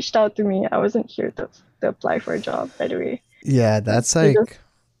you reached out to me. I wasn't here to apply for a job, by the way. yeah, Like that's you just like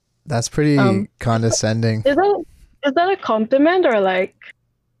that's pretty is condescending. is that is that a compliment or like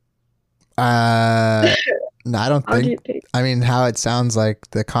Uh no, I don't how do think you take? I mean how it sounds like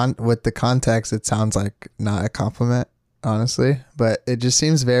with the context it sounds like not a compliment, honestly. But it just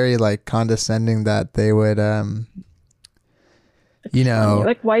seems very like condescending that they would you It's funny. know,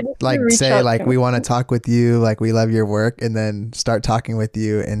 Like why did you like reach say out like to we want to me? talk with you, like we love your work, and then start talking with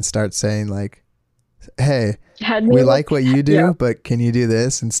you and start saying like, hey, Had we me look, like what you yeah, do, but can you do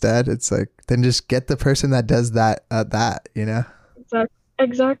this instead? It's like then just get the person that does that you know?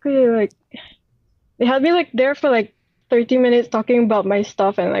 exactly. Like they had me like there for like 30 minutes talking about my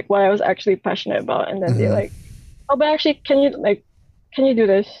stuff and like what I was actually passionate about, and then they Mm-hmm. like, oh, but actually, can you do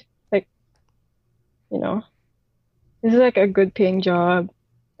this? Like, you know, this is like a good paying job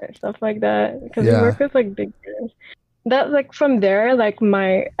and stuff like that because we Yeah. work with like big brands. That like from there, like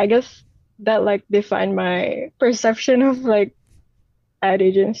my, I guess that like defined my perception of like ad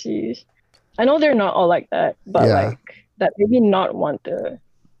agencies. I know they're not all like that, but Yeah. like that maybe not want to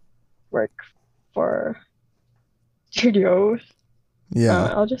work for studios.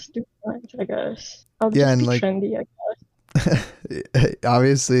 Yeah. I'll just do clients, I guess. I'll Yeah. just be And like, trendy, I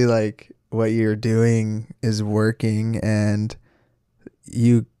obviously, like what you're doing is working, and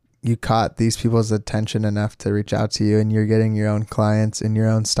you you caught these people's attention enough to reach out to you, and you're getting your own clients in your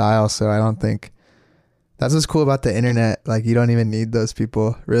own style. So I don't think that's what's cool about the internet. Like you don't even need those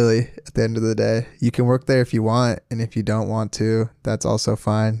people really at the end of the day. You can work there if you want, and if you don't want to, that's also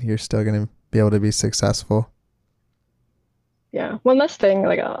fine. You're still going to be able to be successful. Yeah. One last thing,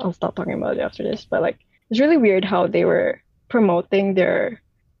 like I'll stop talking about it after this, but like it's really weird how they were promoting their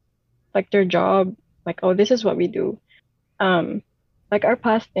job, like, oh, this is what we do. Um, like our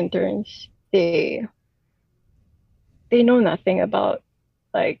past interns, they know nothing about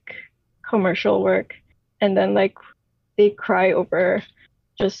like commercial work, and then like they cry over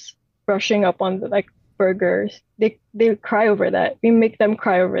just brushing up on the like burgers. They cry over that. We make them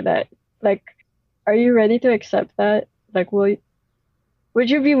cry over that. Like, are you ready to accept that? Like, will would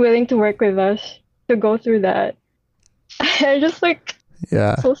you be willing to work with us to go through that? I just like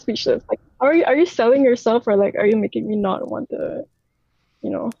Yeah. so speechless. Like, are you selling yourself or like are you making me not want to, you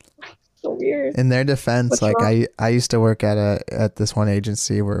know, so weird. In their defense, What's like wrong? I used to work at this one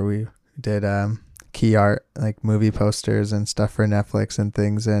agency where we did key art, like movie posters and stuff for Netflix and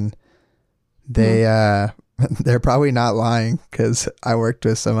things, and Mhm. they they're probably not lying because I worked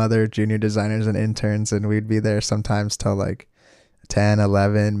with some other junior designers and interns, and we'd be there sometimes till like 10,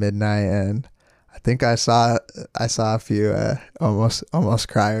 11, midnight, and I think I saw a few almost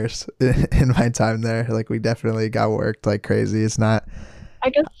criers in my time there. Like we definitely got worked like crazy. I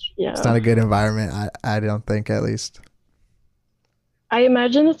guess, It's not yeah. a good environment. I don't think, at least. I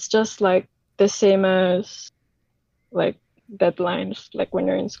imagine it's just like the same as like deadlines, like when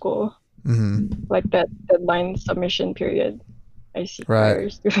you're in school, Hmm. like that deadline submission period. I see Right.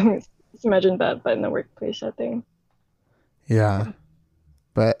 criers doing. Just imagine that, but in a workplace setting. Yeah. Yeah.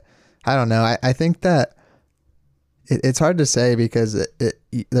 But I don't know. I think that it's hard to say because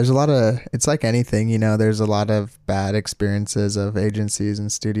there's a lot of, it's like anything, there's a lot of bad experiences of agencies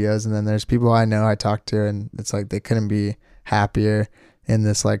and studios. And then there's people I know I talk to, and it's like they couldn't be happier in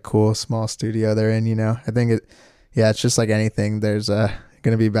this like cool small studio they're in. I think yeah, it's just like anything. There's going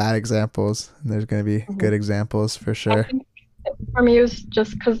to be bad examples and there's going to be Mhm. good examples for I sure. think for me it was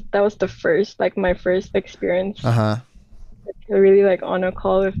just because that was the first, like my first Uh experience, huh. really like on a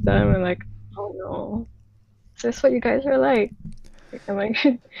call with them and like, oh no, is this what you guys are like? Like, I'm like,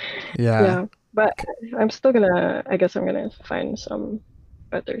 Yeah. yeah, but I'm still gonna, I guess I'm gonna find some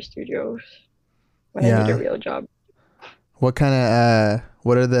better studios when I need a Yeah. real job.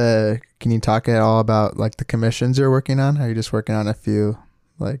 Can you talk at all about like the commissions you're working on? Are you just working on a few?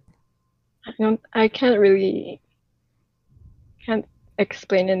 Like, I can't really can't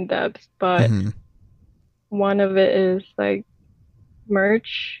explain in depth, but hmm. one of it is like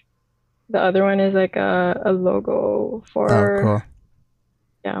merch. The other one is like a logo Oh, for, cool.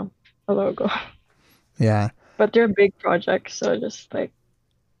 yeah, a logo. Yeah. But they're big projects, so just like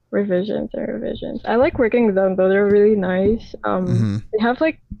revisions and revisions. I like working with them though. They're really nice. Hmm. They have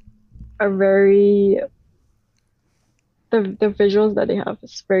like a very the visuals that they have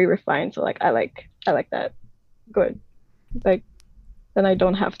is very refined. So like I like that. Good. Like then I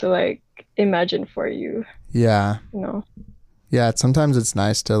don't have to like imagine for you, Yeah. you know. Yeah. Sometimes it's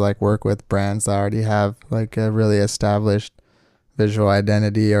nice to like work with brands that already have like a really established visual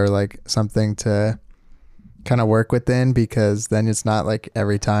identity or like something to kind of work within, because then it's not like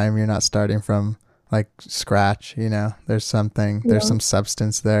every time you're not starting from like scratch. There's Yeah, some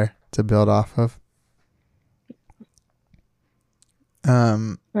substance there to build off of.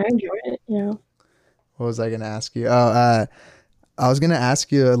 Um, I enjoy it. Yeah. what was I going to ask you? I was going to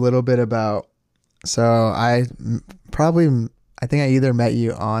ask you a little bit about, so probably, I think I either met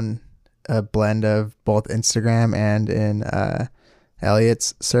you on a blend of both Instagram and in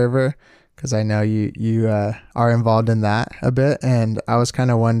Elliot's server, because I know you are involved in that a bit, and I was kind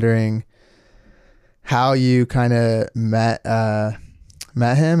of wondering how you kind of met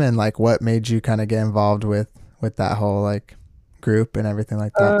him, and like what made you kind of get involved with that whole like group and everything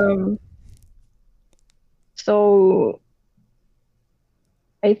like that. Um, so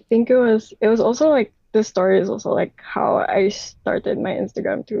I think it was also like the story is also like how I started my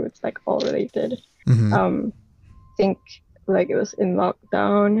Instagram too. It's like all related. Hmm. Think like it was in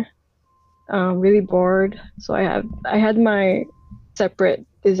lockdown, really bored. So I had my separate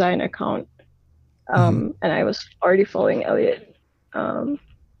design account, Hmm. and I was already following Elliot. Um,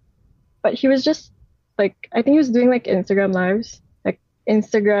 but he was just like I think he was doing like Instagram lives, like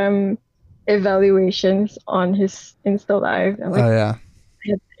Instagram evaluations on his Insta live. And Oh like, yeah.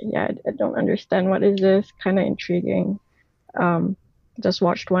 yeah, I don't understand what is this. Kind of intriguing. Um, just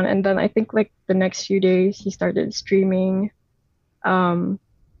watched one, and then I think like the next few days he started streaming. Um,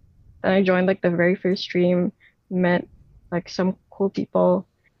 then I joined like the very first stream, met like some cool people,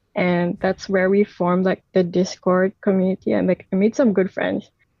 and that's where we formed like the Discord community, and like I made some good friends.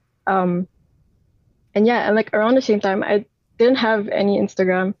 Um, and yeah, and like around the same time, I didn't have any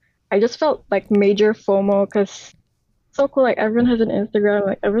Instagram. I just felt like major FOMO because so cool. Like everyone has an Instagram.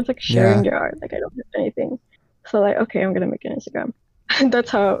 Like everyone's like sharing Yeah. their art. Like I don't have anything. So like, okay, I'm gonna make an Instagram. That's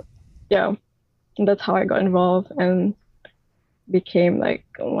how, yeah, that's how I got involved and became like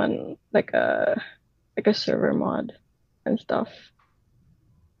a server mod and stuff.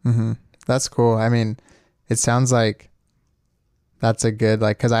 Hmm. That's cool. I mean, it sounds like that's a good,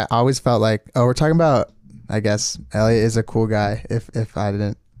 like, because I always felt like, oh, we're talking about, I guess Elliot is a cool guy, if I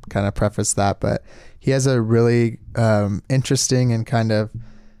didn't kind of preface that, but he has a really interesting and kind of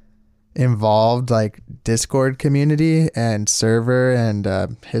involved like Discord community and server and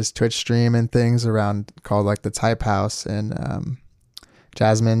his Twitch stream and things around called like the Type House, and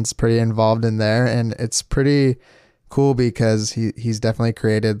Jasmine's pretty involved in there, and it's pretty cool because he's definitely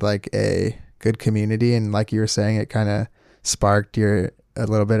created like a good community, and like you were saying, it kind of sparked your a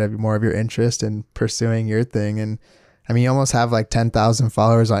little bit of more of your interest in pursuing your thing. And I mean, you almost have like 10,000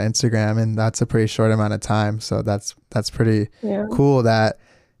 followers on Instagram, and that's a pretty short amount of time. So that's pretty Yeah. cool that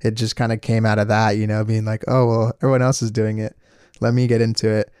it just kind of came out of that, you know, being like, oh, well, everyone else is doing it. Let me get into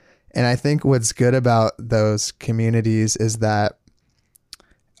it. And I think what's good about those communities is that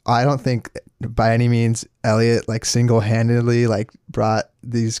I don't think by any means Elliot like single-handedly like brought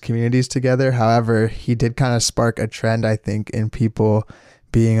these communities together. However, he did kind of spark a trend, I think, in people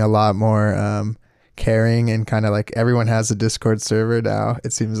being a lot more caring, and kind of like everyone has a Discord server now.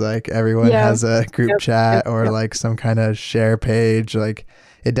 It seems like everyone Yeah. has a group Yep. chat Yep. or Yep. like some kind of share page. Like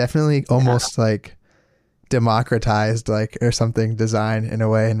it definitely almost like democratized like or something design in a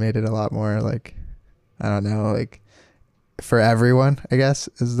way, and made it a lot more like, I don't know, like for everyone, I guess,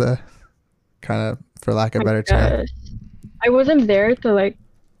 is the kind of, for lack of a I better term. guess. I wasn't there to like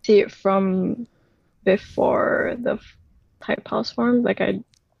see it from before the Type House formed. Like I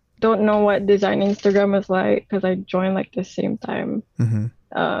don't know what design Instagram was like because I joined like the same time Mm-hmm.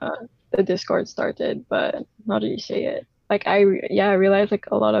 uh the Discord started. But now that you say it, like I realized like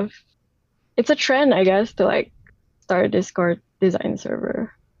a lot of it's a trend, I guess, to like start a Discord design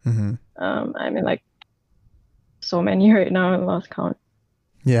server. Mm-hmm. I mean like so many right now, I lost count.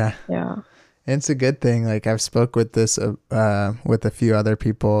 Yeah. Yeah. And it's a good thing. Like I've spoke with this with a few other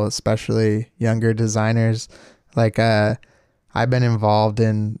people, especially younger designers. Like I've been involved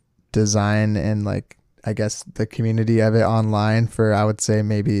in design and like I guess the community of it online for, I would say,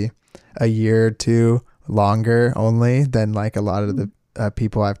 maybe a year or two longer only than like a lot of the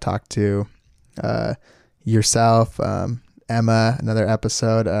people I've talked to, yourself, Emma, another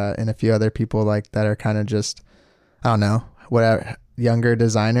episode, and a few other people like that are kind of just, I don't know, whatever, younger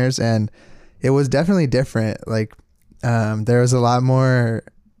designers. And it was definitely different. Like there was a lot more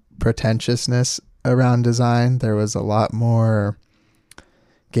pretentiousness around design. There was a lot more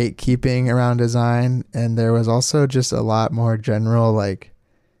gatekeeping around design, and there was also just a lot more general, like,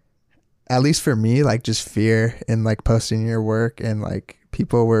 at least for me, like just fear in like posting your work, and like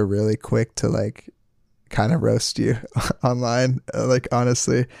people were really quick to like kind of roast you online, like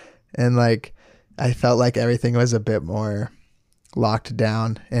honestly. And like I felt like everything was a bit more locked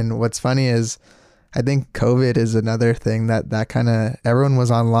down. And what's funny is I think COVID is another thing that kind of, everyone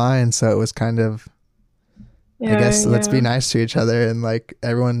was online, so it was kind of, I Yeah, guess, let's be yeah. nice to each other, and like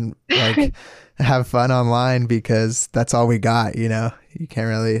everyone like have fun online because that's all we got, you know. You can't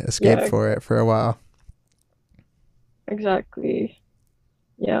really escape Yeah, for it for a while. exactly.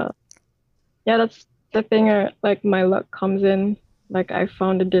 Yeah. Yeah, that's the thing, like my luck comes in. Like I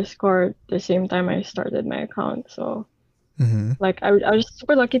found a Discord the same time I started my account. So Hmm. like I was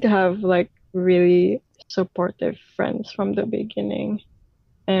super lucky to have like really supportive friends from the beginning.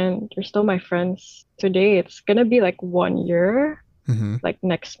 And they're still my friends today. It's gonna be like 1 year, Hmm. like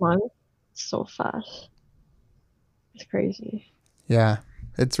next month. So fast. It's crazy. Yeah,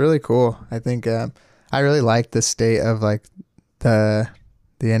 it's really cool. I think I really like the state of like the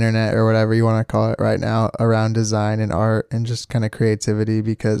the internet, or whatever you want to call it right now, around design and art and just kind of creativity,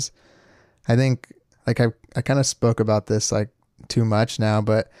 because I think like I kind of spoke about this like too much now,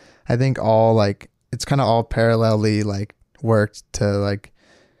 but I think all like it's kind of all parallelly like worked to like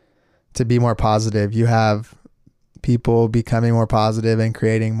to be more positive. You have people becoming more positive and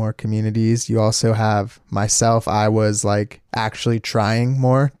creating more communities. You also have myself. I was like actually trying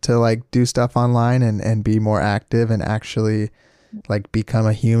more to like do stuff online and be more active and actually like become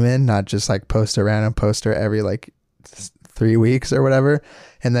a human, not just like post a random poster every like 3 weeks or whatever.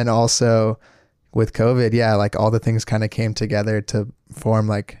 And then also with COVID, yeah, like all the things kind of came together to form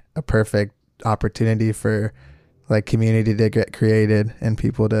like a perfect opportunity for like community to get created and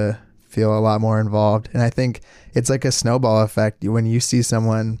people to feel a lot more involved. And I think it's like a snowball effect. When you see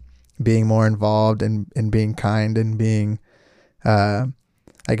someone being more involved and being kind and being, uh,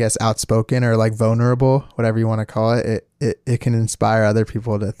 I guess, outspoken or like vulnerable, whatever you want to call it, it can inspire other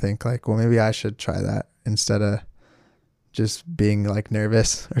people to think like, well, maybe I should try that instead of just being like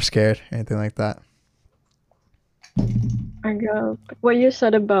nervous or scared, anything like that. I guess what you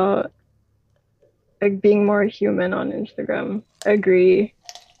said about like being more human on Instagram. I agree.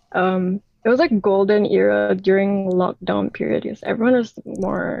 It was like golden era during lockdown period because everyone was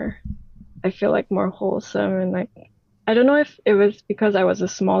more, I feel like more wholesome and like I don't know if it was because I was a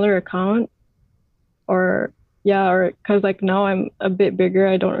smaller account or yeah, or because like now I'm a bit bigger,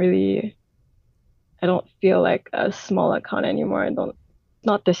 I don't feel like a small account anymore. I don't,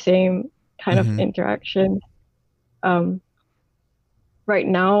 not the same kind of Mm-hmm. interaction. Um, right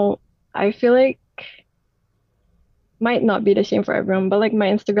now, I feel like might not be the same for everyone, but like my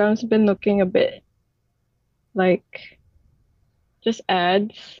Instagram's been looking a bit like just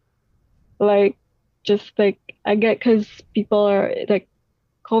ads, like just like I get because people are like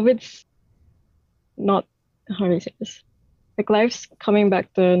COVID's not how do you say this? Like life's coming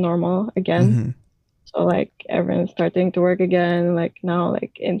back to normal again. Mm-hmm. So like everyone's starting to work again. Like now,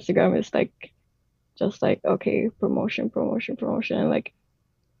 like Instagram is like just like okay, promotion, promotion, promotion. Like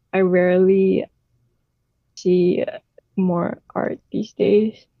I rarely see more art these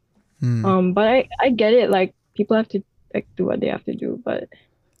days. Mm. But I get it. Like people have to like do what they have to do. But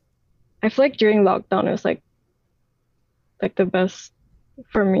I feel like during lockdown it was like the best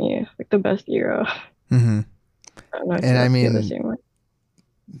for me, like the best era. Mm-hmm. I don't know if And you I guys feel the mean, same way.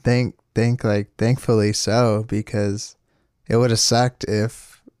 thankfully so, because it would have sucked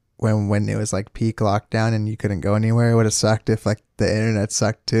if when it was like peak lockdown and you couldn't go anywhere. It would have sucked if like the internet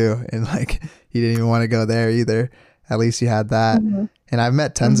sucked too, and like you didn't even want to go there either. At least you had that. Hmm. And I've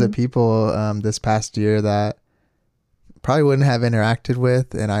met tons of Hmm. people this past year that probably wouldn't have interacted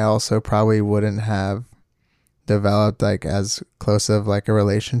with, and I also probably wouldn't have developed like as close of like a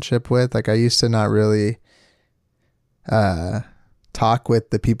relationship with. Like I used to not really uh talk with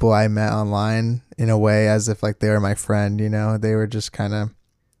the people I met online in a way as if like they were my friend, you know. They were just kind of,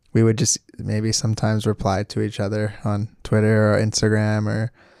 we would just maybe sometimes reply to each other on Twitter or Instagram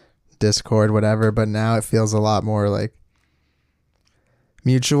or Discord, whatever. But now it feels a lot more like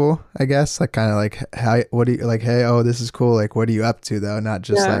mutual, I guess. Like kind of like, how, what do you like? Hey, oh, this is cool. Like, what are you up to though? Not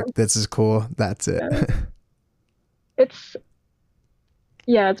just Yeah, like, this is cool. That's it. yeah. It's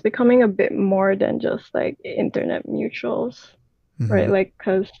yeah, it's becoming a bit more than just like internet mutuals, right? Hmm. Like,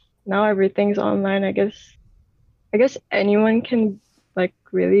 because now everything's online. I guess anyone can like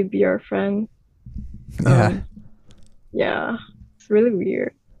really be your friend. Yeah. Um, yeah, it's really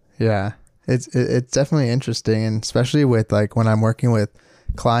weird. Yeah. It's definitely interesting, and especially with like when I'm working with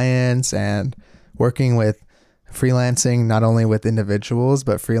clients and working with freelancing, not only with individuals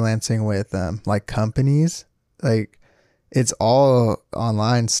but freelancing with like companies, like it's all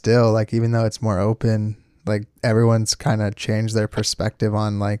online still, like even though it's more open, like everyone's kind of changed their perspective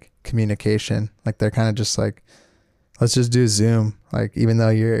on like communication. Like they're kind of just like, let's just do Zoom. Like even though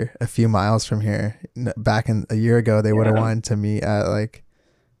you're a few miles from here, back in a year ago they would have Yeah. wanted to meet at like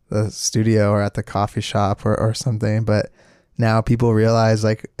the studio or at the coffee shop or something. But now people realize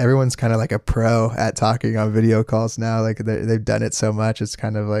like everyone's kind of like a pro at talking on video calls now. Like they've done it so much. It's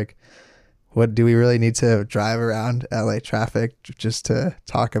kind of like, what do we really need to drive around LA traffic just to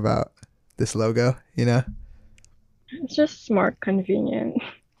talk about this logo, you know? It's just more convenient.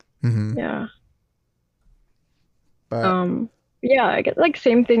 Hmm. Yeah. But Um, yeah, I guess like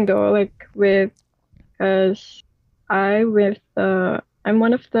same thing though, like with because I'm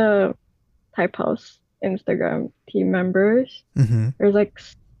one of the Type House Instagram team members. hmm. There's like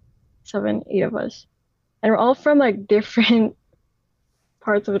seven, eight of us, and we're all from like different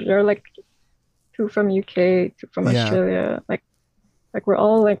parts of it. There are like two from UK, two from Yeah. Australia. Like we're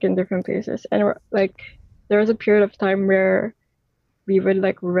all like in different places, and we're like there was a period of time where we would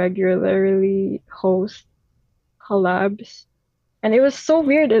like regularly host collabs. And it was so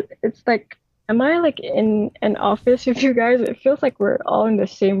weird. It's like, am I like in an office with you guys? It feels like we're all in the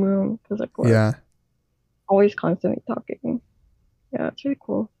same room because like we're Yeah. always constantly talking. Yeah, it's really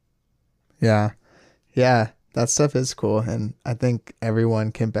cool. Yeah. Yeah. That stuff is cool. And I think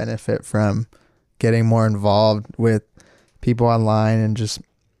everyone can benefit from getting more involved with people online, and just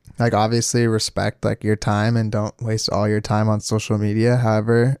like obviously respect like your time and don't waste all your time on social media.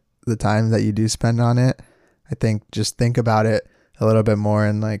 However, the time that you do spend on it, I think just think about it a little bit more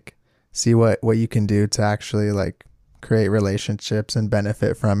and like see what you can do to actually like create relationships and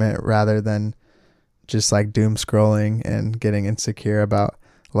benefit from it, rather than just like doom scrolling and getting insecure about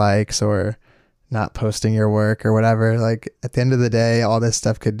likes or not posting your work or whatever. Like at the end of the day, all this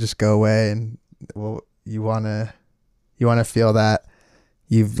stuff could just go away, and well, you want to feel that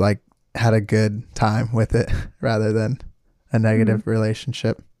you've like had a good time with it rather than a Mhm. negative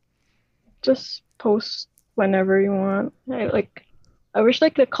relationship. Just post whenever you want. I wish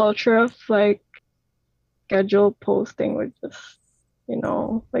like the culture of like scheduled posting would just,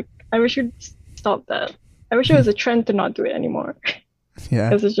 like I wish you'd stop that. I wish it was a trend to not do it anymore Yeah.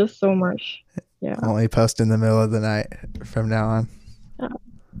 because it's just so much. Yeah. Only post in the middle of the night from now on. Yeah.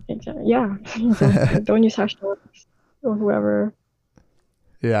 Exactly. Yeah. Exactly. Don't use hashtags or whoever.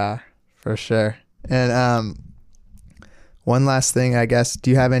 Yeah, for sure. And one last thing, I guess. Do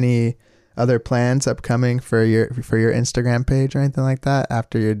you have any other plans upcoming for your Instagram page or anything like that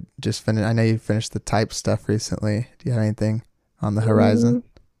after you're just finished? I know you finished the type stuff recently. Do you have anything on the horizon?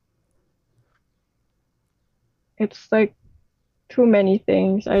 It's like too many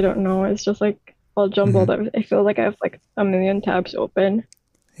things. I don't know. It's just like all jumbled Mm-hmm. up. I feel like I have like a million tabs open.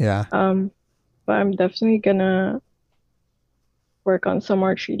 Yeah. But I'm definitely gonna work on some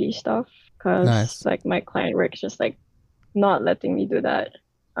more 3D stuff because Nice. like my client work is just like not letting me do that.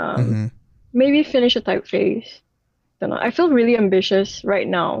 Um, Mm-hmm. maybe finish a typeface. Don't know. I feel really ambitious right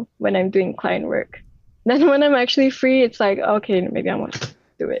now when I'm doing client work. Then when I'm actually free, it's like, okay, maybe I want to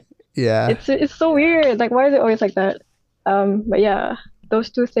do it. Yeah. It's so weird. Like, why is it always like that? But yeah,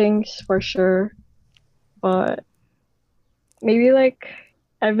 those two things for sure. But maybe like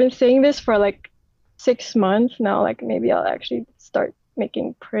I've been saying this for like 6 months now. Like maybe I'll actually start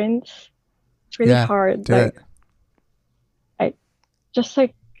making prints. It's really Yeah. hard. Do it. Like I just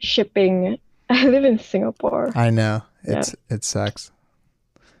like shipping. I live in Singapore. I know. Yeah, It sucks.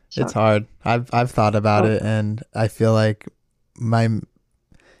 It's sucks. hard. I've thought about Oh, it, and I feel like my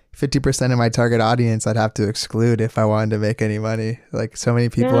 50% of my target audience I'd have to exclude if I wanted to make any money. Like so many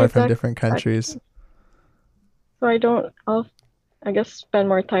people yeah, are from exactly. different countries. So I don't. I guess spend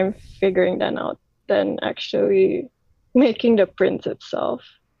more time figuring that out than actually making the print itself.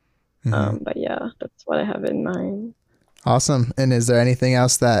 Hmm. But yeah, that's what I have in mind. Awesome. And is there anything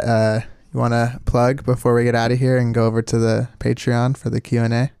else that you want to plug before we get out of here and go over to the Patreon for the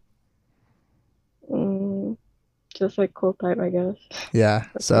Q&A? Mm, just like cool type, I guess. Yeah.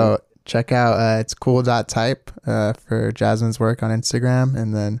 That's it. So check out it's cool.type for Jasmine's work on Instagram.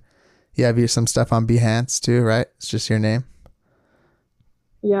 And then you have some stuff on Behance too, right? It's just your name.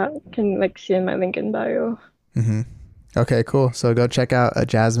 Yeah, can like see in my link in bio. Hmm. Okay, cool. So go check out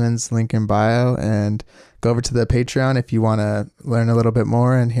Jasmine's link in bio and go over to the Patreon if you want to learn a little bit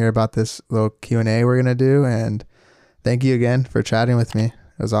more and hear about this little Q&A we're going to do. And thank you again for chatting with me.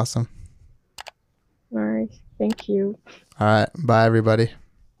 It was awesome. All right, thank you. All right. Bye, everybody.